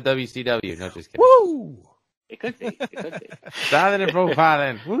 Horsemen of WCW. No, just kidding. Woo! It could be. Silent and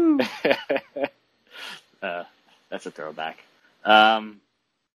profiling. Woo! That's a throwback.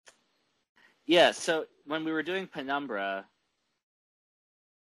 So when we were doing Penumbra,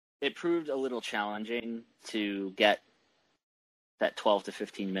 it proved a little challenging to get that 12 to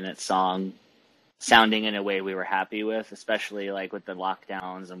 15-minute song sounding in a way we were happy with, especially like with the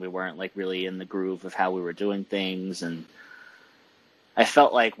lockdowns, and we weren't like really in the groove of how we were doing things. And I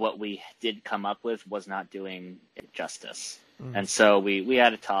felt like what we did come up with was not doing it justice. And so we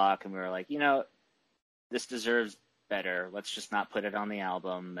had a talk, and we were like, this deserves better. Let's just not put it on the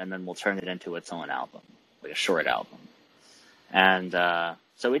album, and then we'll turn it into its own album, like a short album. And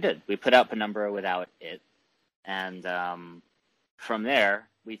so we did. We put out Penumbra without it. And from there,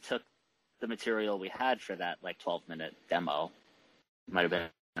 we took the material we had for that like 12-minute demo. It might have been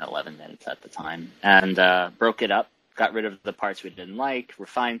 11 minutes at the time. And broke it up, got rid of the parts we didn't like,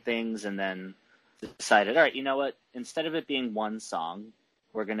 refined things, and then decided, all right, you know what? Instead of it being one song,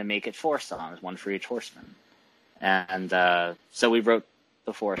 we're going to make it 4 songs, one for each horseman. And so we wrote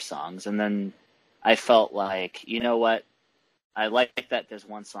the 4 songs. And then I felt like, you know what? I like that there's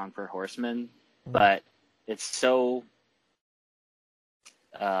one song per horseman, but it's so...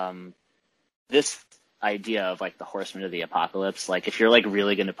 this idea of like the Horsemen of the Apocalypse, like if you're like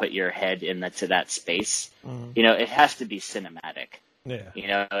really going to put your head into that space, it has to be cinematic. Yeah. You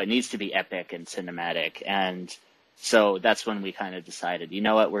know, it needs to be epic and cinematic. And so that's when we kind of decided, you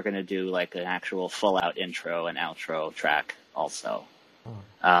know what, we're going to do like an actual full out intro and outro track also.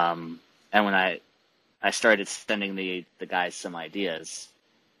 And when I started sending the guys some ideas,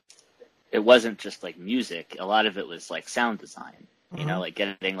 it wasn't just like music. A lot of it was like sound design, you know, like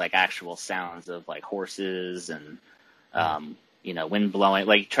getting like actual sounds of like horses and, you know, wind blowing,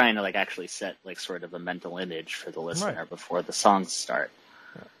 like trying to like actually set like sort of a mental image for the listener before the songs start.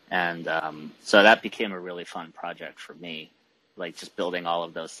 And so that became a really fun project for me, like just building all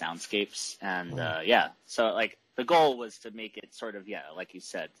of those soundscapes. And so like the goal was to make it sort of, like you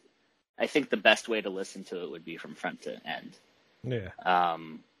said, I think the best way to listen to it would be from front to end. Yeah.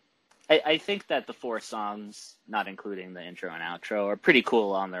 I think that the 4 songs, not including the intro and outro, are pretty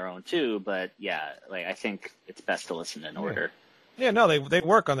cool on their own too. But like I think it's best to listen in order. Yeah, no, they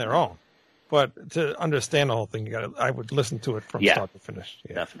work on their own, but to understand the whole thing, I would listen to it from start to finish.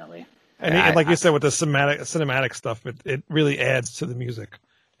 Yeah. Definitely. And like you said, with the cinematic stuff, it really adds to the music.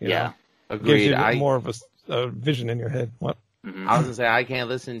 You know? Agreed. Gives you more of a vision in your head. What? I was gonna say I can't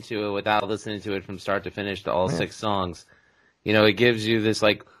listen to it without listening to it from start to finish to all 6 songs. You know, it gives you this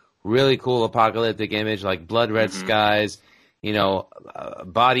like really cool apocalyptic image, like blood red skies. You know,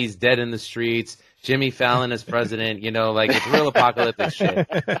 bodies dead in the streets. Jimmy Fallon as president, you know, like it's real apocalyptic shit,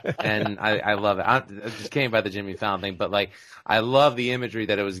 and I love it. I just came by the Jimmy Fallon thing, but like I love the imagery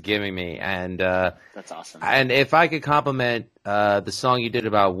that it was giving me, and that's awesome. And if I could compliment the song you did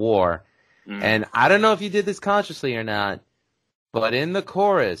about war, and I don't know if you did this consciously or not, but in the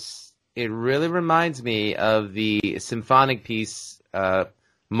chorus, it really reminds me of the symphonic piece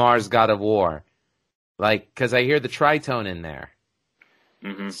Mars, God of War, like because I hear the tritone in there.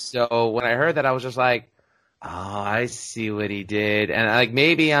 So when I heard that, I was just like, oh, I see what he did. And like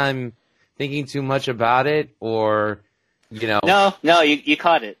maybe I'm thinking too much about it or, you know. No, you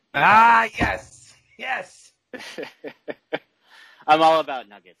caught it. Yes. I'm all about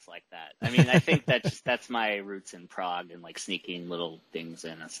nuggets like that. I mean, I think that's my roots in Prague and like sneaking little things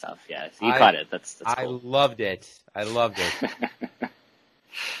in and stuff. Yeah, so you caught it. That's cool. I loved it.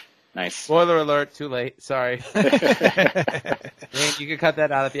 Nice. Spoiler alert, too late. Sorry. You can cut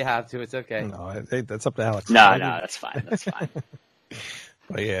that out if you have to. It's okay. No, that's up to Alex. No, that's fine.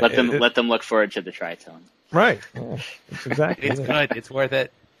 But yeah, let them look forward to the tritone. Right. Yeah, exactly. It's good. It's worth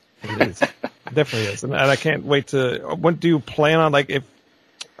it. It is. It definitely is. And I can't wait to. What do you plan on? Like,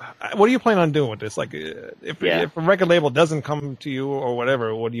 what do you plan on doing with this? Like, if a record label doesn't come to you or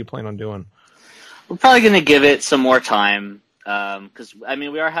whatever, what do you plan on doing? We're probably going to give it some more time. Because I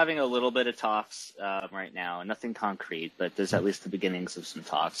mean, we are having a little bit of talks right now, nothing concrete, but there's at least the beginnings of some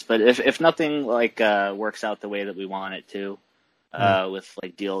talks. But if nothing like works out the way that we want it to, with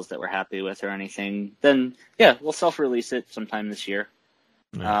like deals that we're happy with or anything, then we'll self-release it sometime this year.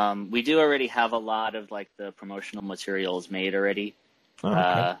 We do already have a lot of like the promotional materials made already.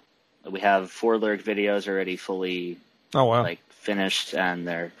 Okay. We have 4 lyric videos already fully like finished, and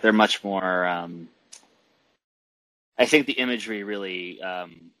they're much more. I think the imagery really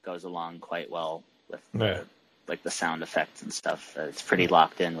goes along quite well with like the sound effects and stuff. It's pretty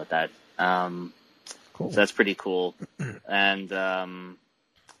locked in with that. Cool. So that's pretty cool. And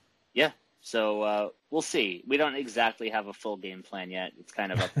so we'll see. We don't exactly have a full game plan yet. It's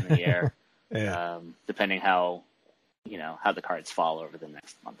kind of up in the air, depending how the cards fall over the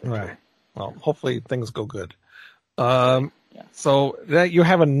next month or two. Well, hopefully things go good. So you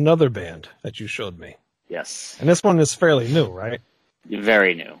have another band that you showed me. Yes. And this one is fairly new, right?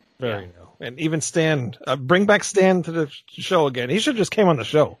 Very new. Very new. And even Stan, bring back Stan to the show again. He should have just came on the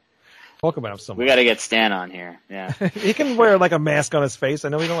show. Talk about him somewhere. We got to get Stan on here. Yeah. He can wear like a mask on his face. I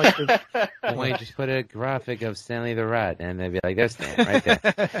know we don't like to... Why don't you just put a graphic of Stanley the Rat and they'd be like, there's Stan right there.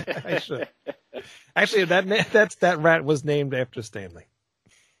 I should. Actually, that rat was named after Stanley.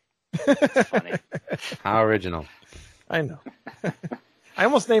 That's funny. How original. I know. I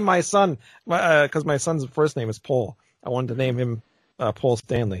almost named my son, because my son's first name is Paul. I wanted to name him Paul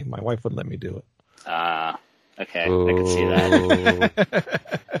Stanley. My wife wouldn't let me do it. Okay. Ooh. I can see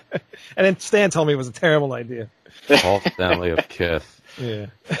that. And then Stan told me it was a terrible idea. Paul Stanley of Kiss. Yeah.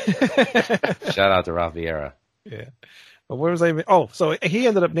 Shout out to Ralph Vieira. Yeah. But where was I? Oh, so he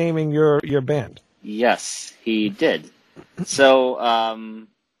ended up naming your band. Yes, he did. So,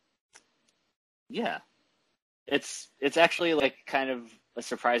 it's actually like kind of a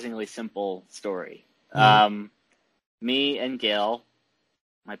surprisingly simple story. Me and Gail,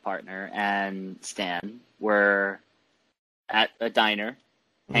 my partner, and Stan were at a diner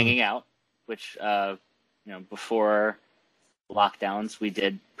hanging out, which before lockdowns we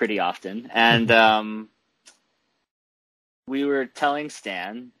did pretty often, and we were telling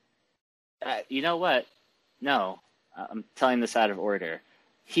Stan, you know what? No, I'm telling this out of order.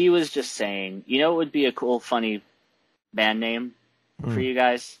 He was just saying, you know, it would be a cool, funny band name for you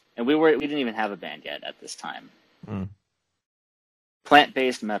guys, and we didn't even have a band yet at this time.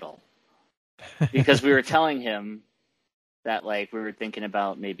 Plant-based metal, because we were telling him that like we were thinking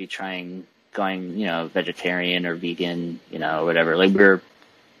about maybe going, you know, vegetarian or vegan, you know, whatever. Like we were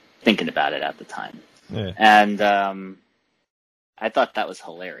thinking about it at the time, and I thought that was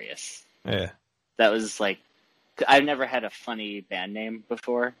hilarious. Yeah, that was like I've never had a funny band name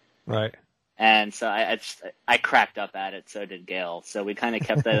before, right? And so I cracked up at it. So did Gail. So we kind of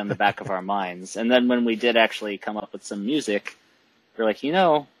kept that in the back of our minds. And then when we did actually come up with some music, we're like, you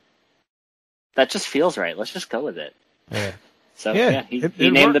know, that just feels right. Let's just go with it. Yeah. So he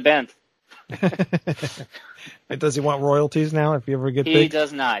named the band. Does he want royalties now if you ever get big? He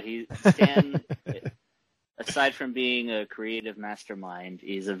does not. Stan, aside from being a creative mastermind,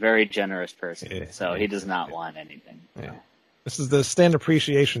 he's a very generous person. He does not want anything. Yeah. This is the Stan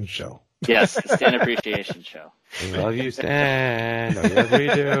Appreciation Show. Yes, the Stan Appreciation Show. We love you, Stan. Yes, we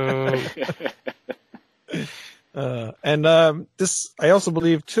do. And this, I also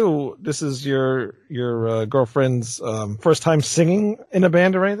believe too, this is your girlfriend's first time singing in a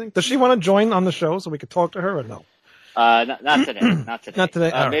band or anything. Does she want to join on the show so we could talk to her or no? Not today. Not today. Not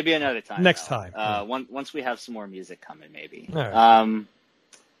today. Maybe another time. Next time. Once we have some more music coming, maybe. All right.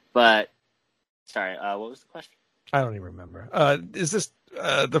 But sorry, what was the question? I don't even remember. Is this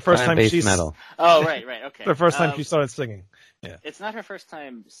the first time she's metal? Oh, right, okay. The first time she started singing. Yeah. It's not her first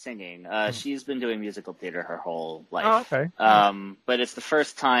time singing. She's been doing musical theater her whole life. Oh, okay. But it's the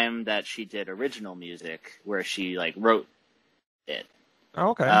first time that she did original music where she like wrote it. Oh,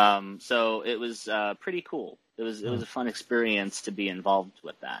 okay. So it was pretty cool. It was a fun experience to be involved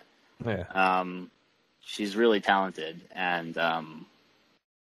with that. Yeah. She's really talented, and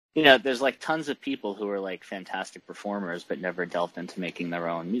you know, there's like tons of people who are like fantastic performers but never delved into making their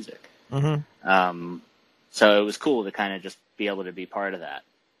own music. Mm-hmm. So it was cool to kind of just be able to be part of that.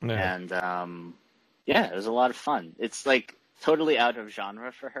 Yeah. And it was a lot of fun. It's like totally out of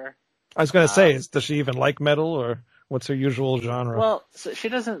genre for her. I was going to say, does she even like metal, or what's her usual genre? Well, so she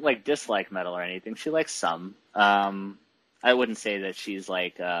doesn't like dislike metal or anything. She likes some. I wouldn't say that she's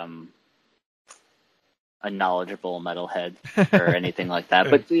like a knowledgeable metalhead or anything like that.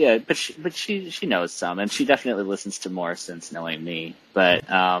 But she knows some, and she definitely listens to more since knowing me.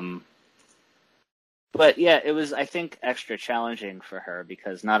 But yeah, it was, I think, extra challenging for her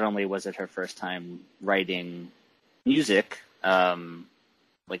because not only was it her first time writing music,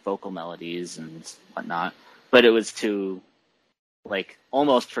 like vocal melodies and whatnot, but it was to like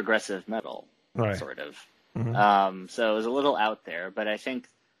almost progressive metal, right. sort of. Mm-hmm. So it was a little out there, but I think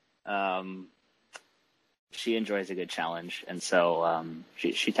she enjoys a good challenge, and so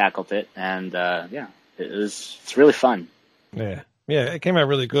she tackled it, and it's really fun. Yeah, it came out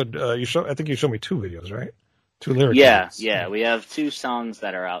really good. I think you showed me 2 videos, right? 2 lyrics. Yeah. We have 2 songs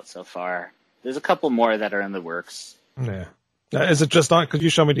that are out so far. There's a couple more that are in the works. Yeah. Is it just on? Because you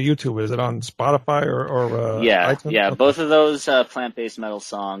showed me the YouTube. Is it on Spotify or iTunes? Yeah. Okay. Both of those plant-based metal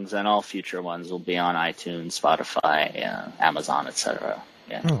songs and all future ones will be on iTunes, Spotify, Amazon, etc.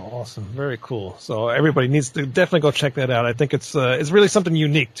 Yeah. Oh, awesome! Very cool. So everybody needs to definitely go check that out. I think it's really something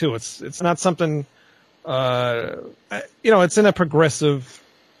unique too. It's not something, it's in a progressive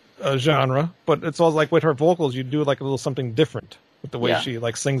genre, but it's all like with her vocals, you do like a little something different with the way she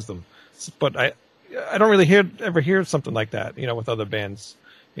like sings them. But I don't really ever hear something like that, with other bands,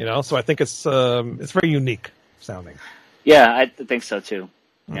 So I think it's very unique sounding. Yeah, I think so too.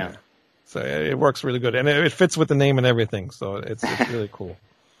 Yeah. So it works really good, and it fits with the name and everything. So it's really cool.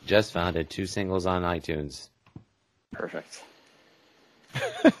 Just found it. 2 singles on iTunes. Perfect.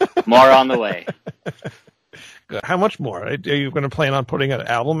 More on the way. Good. How much more? Are you going to plan on putting an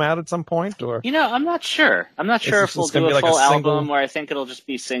album out at some point, or? I'm not sure. I'm not sure if we'll do a full album, or I think it'll just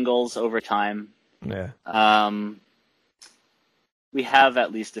be singles over time. Yeah. We have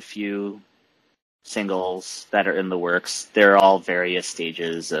at least a few singles that are in the works. They're all various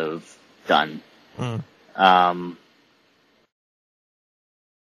stages of done.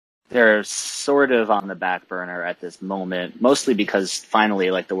 They're sort of on the back burner at this moment, mostly because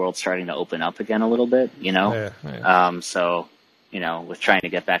finally, like, the world's starting to open up again a little bit, Yeah. So, with trying to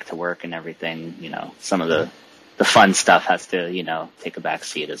get back to work and everything, some of the fun stuff has to, take a back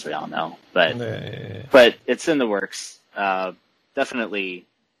seat, as we all know. But but it's in the works. Definitely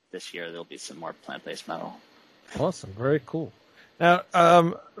this year there'll be some more plant-based metal. Awesome. Very cool. Now,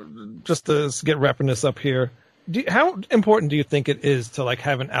 just to get wrapping this up here, how important do you think it is to like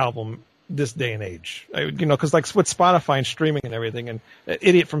have an album this day and age. Because like with Spotify and streaming and everything, and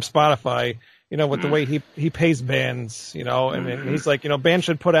idiot from Spotify, with the way he pays bands, and he's like, bands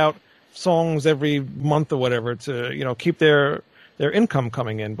should put out songs every month or whatever to, keep their income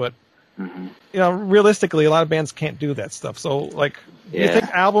coming in. But, realistically, a lot of bands can't do that stuff. So, like, do you think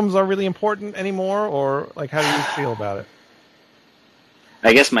albums are really important anymore, or like, how do you feel about it?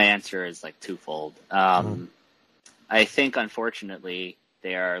 I guess my answer is like twofold. I think, unfortunately,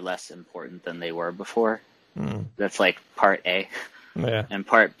 they are less important than they were before. That's like part A. Yeah. And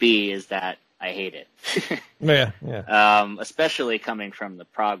part B is that I hate it. Especially coming from the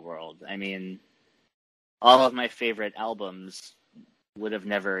prog world. I mean, all of my favorite albums would have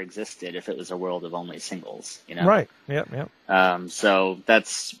never existed if it was a world of only singles, Right. Yep. So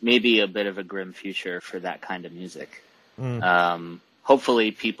that's maybe a bit of a grim future for that kind of music.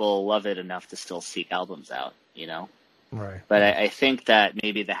 Hopefully people love it enough to still seek albums out, Right. But I think that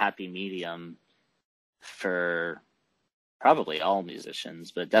maybe the happy medium for probably all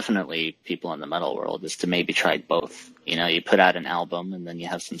musicians, but definitely people in the metal world, is to maybe try both. You put out an album and then you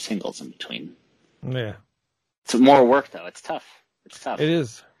have some singles in between. Yeah. It's more work, though. It's tough. It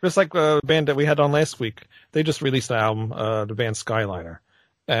is. Just like the band that we had on last week. They just released an album, the band Skyliner.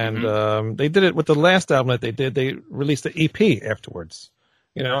 And they did it with the last album that they did. They released an EP afterwards.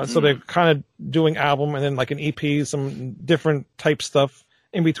 And so they're kind of doing album and then like an EP, some different type stuff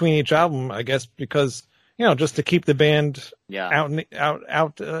in between each album, I guess, because, just to keep the band out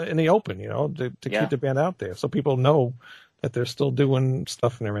in the open, to keep the band out there. So people know that they're still doing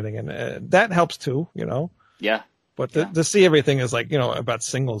stuff and everything. And that helps too, Yeah. But to see everything is like, about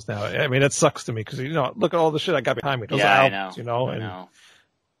singles now. I mean, it sucks to me because, look at all the shit I got behind me. Those albums, I know. And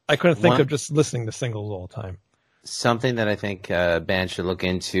I couldn't think of just listening to singles all the time. Something that I think bands should look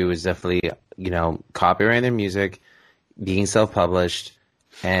into is definitely, copyrighting their music, being self-published,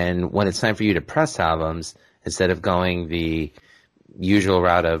 and when it's time for you to press albums, instead of going the usual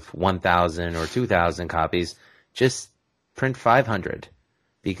route of 1,000 or 2,000 copies, just print 500.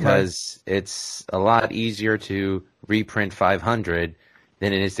 Because it's a lot easier to reprint 500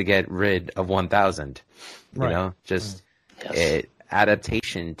 than it is to get rid of 1,000.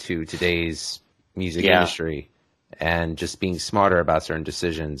 Adaptation to today's music industry and just being smarter about certain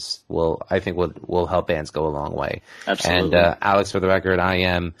decisions will help bands go a long way. Absolutely. And Alex, for the record, I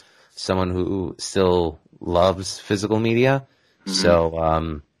am someone who still loves physical media.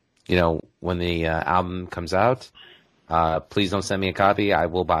 So, when the album comes out, please don't send me a copy. I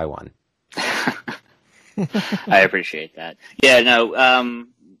will buy one. I appreciate that. Yeah, no,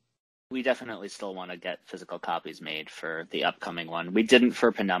 we definitely still want to get physical copies made for the upcoming one. We didn't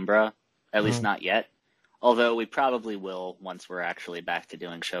for Penumbra, at least not yet. Although we probably will once we're actually back to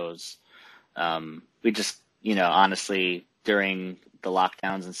doing shows. We just, honestly, during the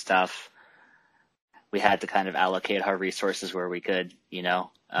lockdowns and stuff, we had to kind of allocate our resources where we could,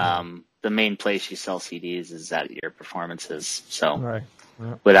 The main place you sell CDs is at your performances. So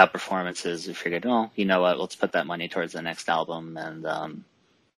without performances, we figured, you know what, let's put that money towards the next album and,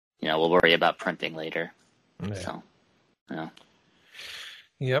 we'll worry about printing later. Yeah. So,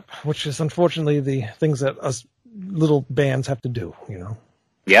 Yep, which is unfortunately the things that us little bands have to do,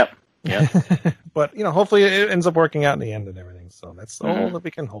 Yep. But, hopefully it ends up working out in the end and everything. So that's all that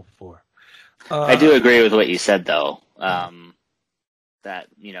we can hope for. I do agree with what you said, though. That,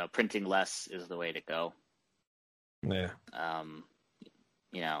 printing less is the way to go. Yeah.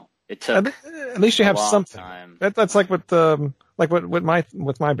 It took at least you have something. Time. That's like with with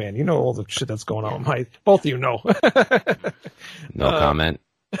my band. All the shit that's going on with both of you know. No comment.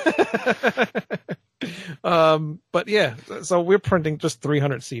 But yeah, so we're printing just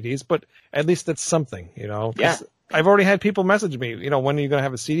 300 CDs, but at least it's something, Yeah. I've already had people message me, when are you going to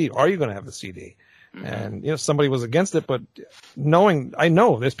have a CD? Are you going to have a CD? And, somebody was against it, but I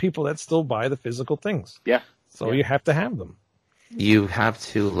know there's people that still buy the physical things. Yeah. So you have to have them. You have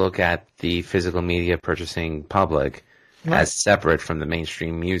to look at the physical media purchasing public as separate from the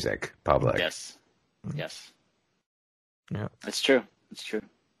mainstream music public. Yes. Yes. Yeah. It's true.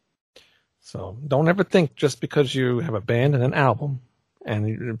 So don't ever think just because you have a band and an album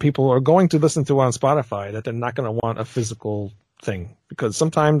and people are going to listen to it on Spotify that they're not going to want a physical thing, because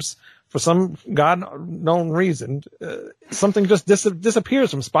sometimes for some God-known reason, something just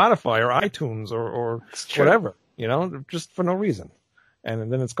disappears from Spotify or iTunes or whatever, just for no reason.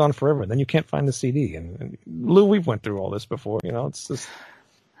 And then it's gone forever. Then you can't find the CD. And Lou, we've went through all this before, it's just...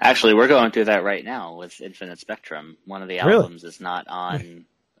 Actually, we're going through that right now with Infinite Spectrum. One of the albums is not on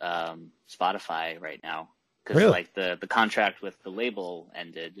Spotify right now. Because the contract with the label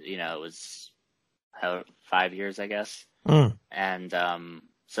ended, it was 5 years, I guess. And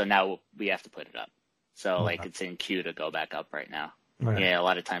So now we have to put it up. So like it's in queue to go back up right now. Right. Yeah, a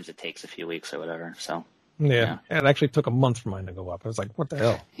lot of times it takes a few weeks or whatever. So Yeah. It actually took a month for mine to go up. I was like, what the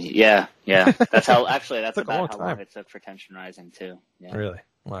hell? yeah. That's how. Actually, that's Took a about long how time. long it took for Tension Rising too. Yeah. Really?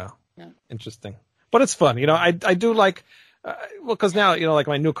 Wow. Yeah. Interesting. But it's fun. I do like, well, because now, like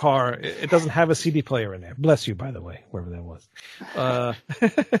my new car, it doesn't have a CD player in there. Bless you, by the way, whoever that was.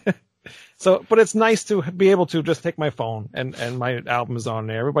 So, but it's nice to be able to just take my phone and my album is on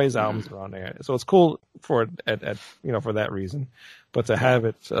there. Everybody's albums are on there. So it's cool for for that reason. But to have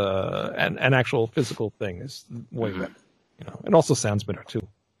it, an actual physical thing is way better. It also sounds better too.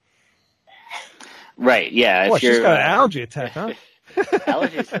 Right. Yeah. Boy, If you're she's got an allergy attack, huh?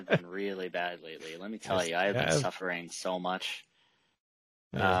 allergies have been really bad lately. Let me tell you, I've been suffering so much.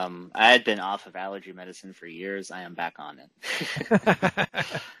 Yeah. I had been off of allergy medicine for years. I am back on it.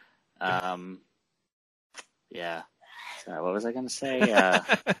 Yeah. Sorry, what was I going to say?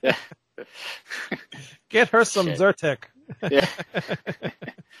 Get her some Shit. Zyrtec. Yeah.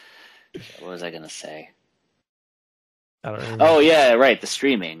 What was I going to say? I don't remember. Oh, yeah, right. The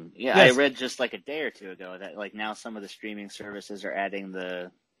streaming. Yeah, Yes. I read just like a day or two ago that like now some of the streaming services are adding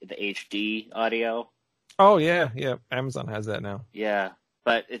the HD audio. Oh, yeah. Amazon has that now. Yeah,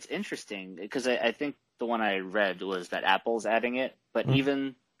 but it's interesting because I think the one I read was that Apple's adding it, but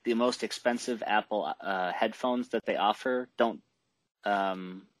even the most expensive Apple headphones that they offer don't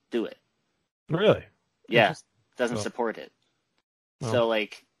do it. Really? Yeah, doesn't Oh. support it. Oh. So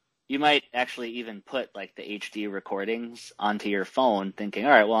like you might actually even put like the HD recordings onto your phone thinking,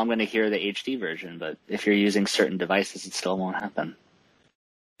 all right, well, I'm going to hear the HD version, but if you're using certain devices, it still won't happen.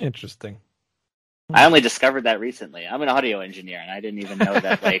 Interesting. I only discovered that recently. I'm an audio engineer, and I didn't even know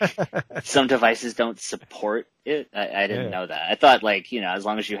that like some devices don't support it. I didn't know that. I thought like as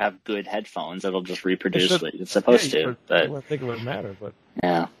long as you have good headphones, it'll just reproduce what it's supposed to. But I think it would matter, but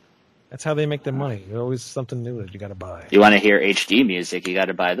yeah, that's how they make their money. There's always something new that you got to buy. you want to hear HD music, you got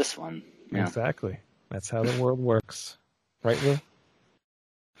to buy this one. Yeah. Exactly. That's how the world works, right, Lou?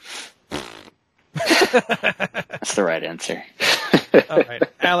 That's the right answer. All right,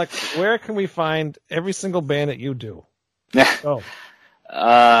 Alex, where can we find every single band that you do? Oh,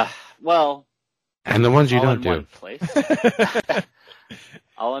 Well, And the ones you all don't in do. one place.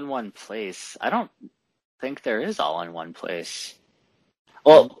 All in one place. I don't think there is all in one place.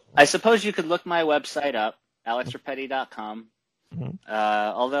 Well, I suppose you could look my website up, alexrepetti.com.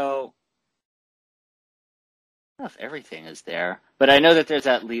 Although, I don't know if everything is there, but I know that there's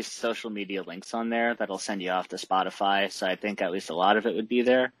at least social media links on there that'll send you off to Spotify, so I think at least a lot of it would be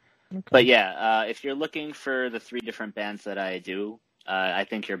there. okay. But yeah, if you're looking for the 3 different bands that I do, I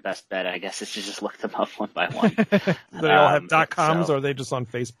think your best bet, I guess, is to just look them up one by one. Do they all have .coms, so- or are they just on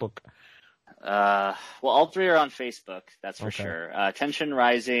Facebook? Well, all 3 are on Facebook, that's for Okay. sure.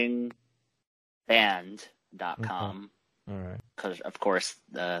 TensionRisingBand.com. All right. Because, of course,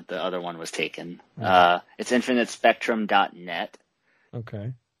 the other one was taken. It's InfiniteSpectrum.net.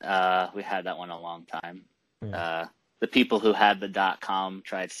 Okay. We had that one a long time. Yeah. The people who had the .com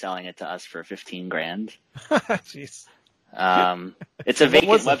tried selling it to us for $15,000. Jeez. It's a What vacant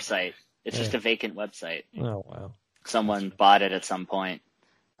was it? website. It's just a vacant website. Oh, wow. Someone bought it at some point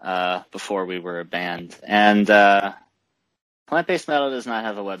before we were a band. And Plant-Based Metal does not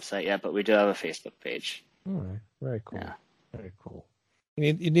have a website yet, but we do have a Facebook page. All right. Very cool. Yeah. Very cool.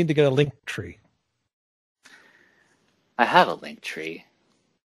 You need to get a link tree. I have a Linktree.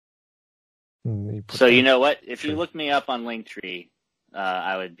 Put So that- you know what? If you look me up on Linktree,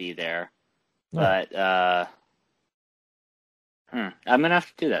 I would be there. Oh. But I'm gonna have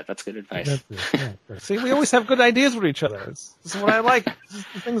to do that. That's good advice. Yeah. See, we always have good ideas with each other. This is what I like. This is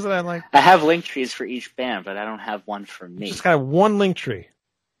the things that I like. I have Linktrees for each band, but I don't have one for me. Just kind of one link tree.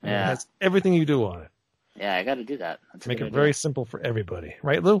 And Yeah. It has everything you do on it. Yeah, I got to do that. That's a Make good it idea. very simple for everybody.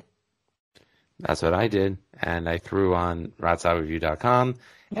 Right, Lou? That's what I did. And I threw on RoutSideReview.com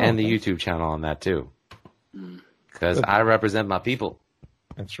and the okay. YouTube channel on that too. Because Good. I represent my people.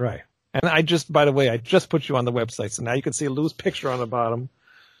 That's right. And by the way, I just put you on the website, so now you can see Lou's picture on the bottom.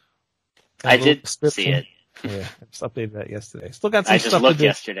 I And a little did description. see it. Yeah, I just updated that yesterday. Still got some I just stuff looked to do.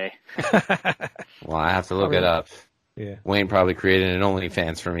 yesterday. Well, I have to look Oh, it yeah. up. Yeah. Wayne probably created an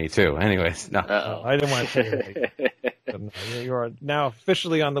OnlyFans for me too. Anyways, no. Uh-oh. I didn't want to tell you that. But no, you are now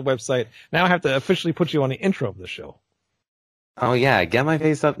officially on the website. Now I have to officially put you on the intro of the show. Oh yeah, get my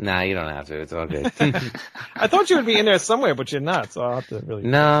face up? Nah, you don't have to. It's all good. I thought you would be in there somewhere, but you're not, so I'll have to really...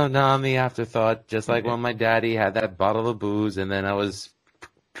 No, I'm the afterthought. Just like when my daddy had that bottle of booze and then I was,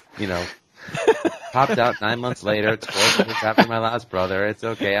 popped out 9 months later, 12 years after my last brother. It's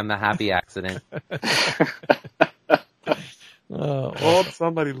okay. I'm the happy accident. Oh,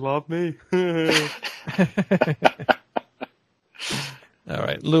 somebody love me. All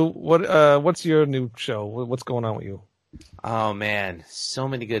right, Lou. What's your new show? What's going on with you? Oh man, so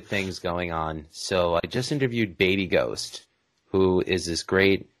many good things going on. So I just interviewed Baby Ghost, who is this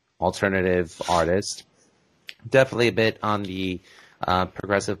great alternative artist. Definitely a bit on the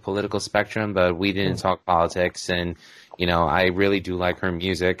progressive political spectrum, but we didn't talk politics. And I really do like her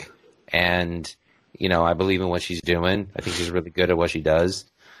music, and I believe in what she's doing. I think she's really good at what she does.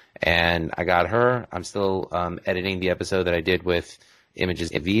 And I got her. I'm still editing the episode that I did with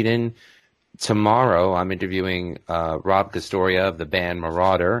Images of Eden. Tomorrow, I'm interviewing Rob Castoria of the band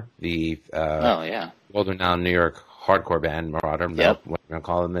Marauder, the world-renowned New York hardcore band Marauder. Yep. What we're gonna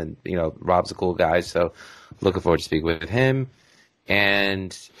call him, and Rob's a cool guy, so looking forward to speaking with him.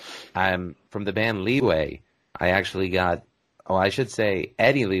 And I'm from the band Leeway. I actually got, I should say,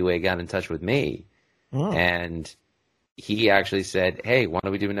 Eddie Leeway got in touch with me, and he actually said, "Hey, why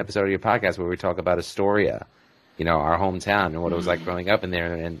don't we do an episode of your podcast where we talk about Astoria?" Our hometown and what it was like growing up in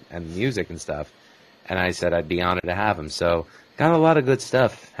there and music and stuff. And I said I'd be honored to have him. So got a lot of good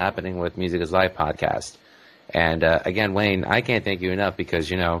stuff happening with Music is Life podcast. And again, Wayne, I can't thank you enough because,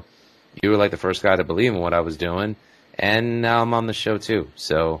 you were like the first guy to believe in what I was doing. And now I'm on the show too.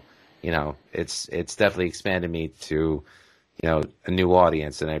 So, it's definitely expanded me to, a new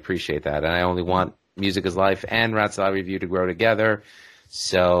audience. And I appreciate that. And I only want Music is Life and Rat Salad Review to grow together.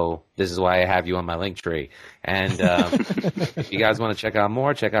 So this is why I have you on my link tree. And if you guys want to check out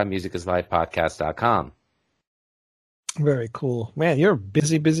more, check out musicisLifepodcast.com. Very cool. Man, you're a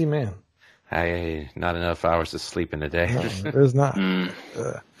busy, busy man. Not enough hours to sleep in a day. No, there's not.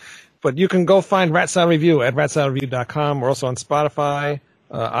 But you can go find Rat Salad Review at ratsaladreview.com. We're also on Spotify,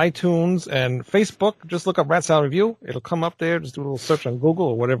 iTunes, and Facebook. Just look up Rat Salad Review. It'll come up there. Just do a little search on Google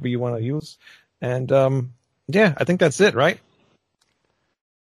or whatever you want to use. And I think that's it, right?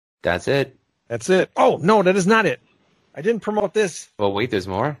 That's it. That's it. Oh, no, that is not it. I didn't promote this. Well, wait, there's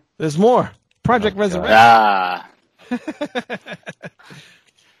more? There's more. Project Resurrection.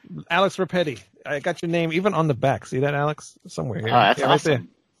 Alex Repetti. I got your name even on the back. See that, Alex? Somewhere here. Oh, that's awesome. Right there.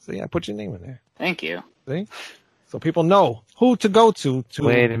 See, I put your name in there. Thank you. See? So people know who to go to.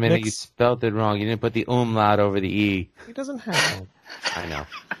 Wait a minute. You spelled it wrong. You didn't put the umlaut over the E. He doesn't have one. I know.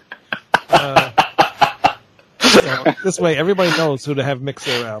 So this way, everybody knows who to have mix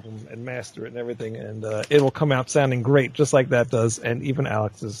their album and master it and everything, and it will come out sounding great, just like that does, and even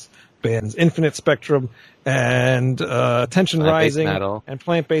Alex's bands, Infinite Spectrum and Tension Rising and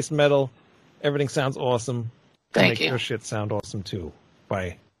Plant-Based Metal. Everything sounds awesome. Thank you. Make your shit sound awesome, too,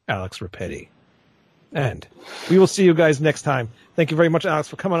 by Alex Repetti. And we will see you guys next time. Thank you very much, Alex,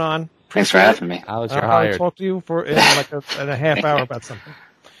 for coming on. Thanks for having me. Alex, you're hired. I'll talk to you in a half hour about something.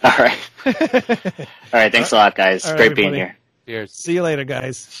 All right. All right. Thanks a lot, guys. All right, Great everybody. being here. Cheers. See you later,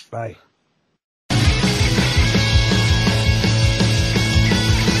 guys. Bye.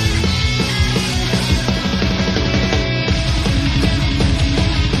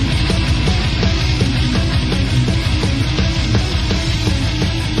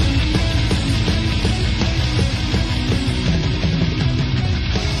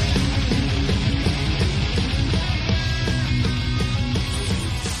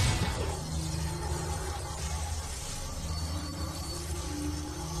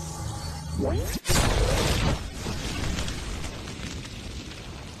 What?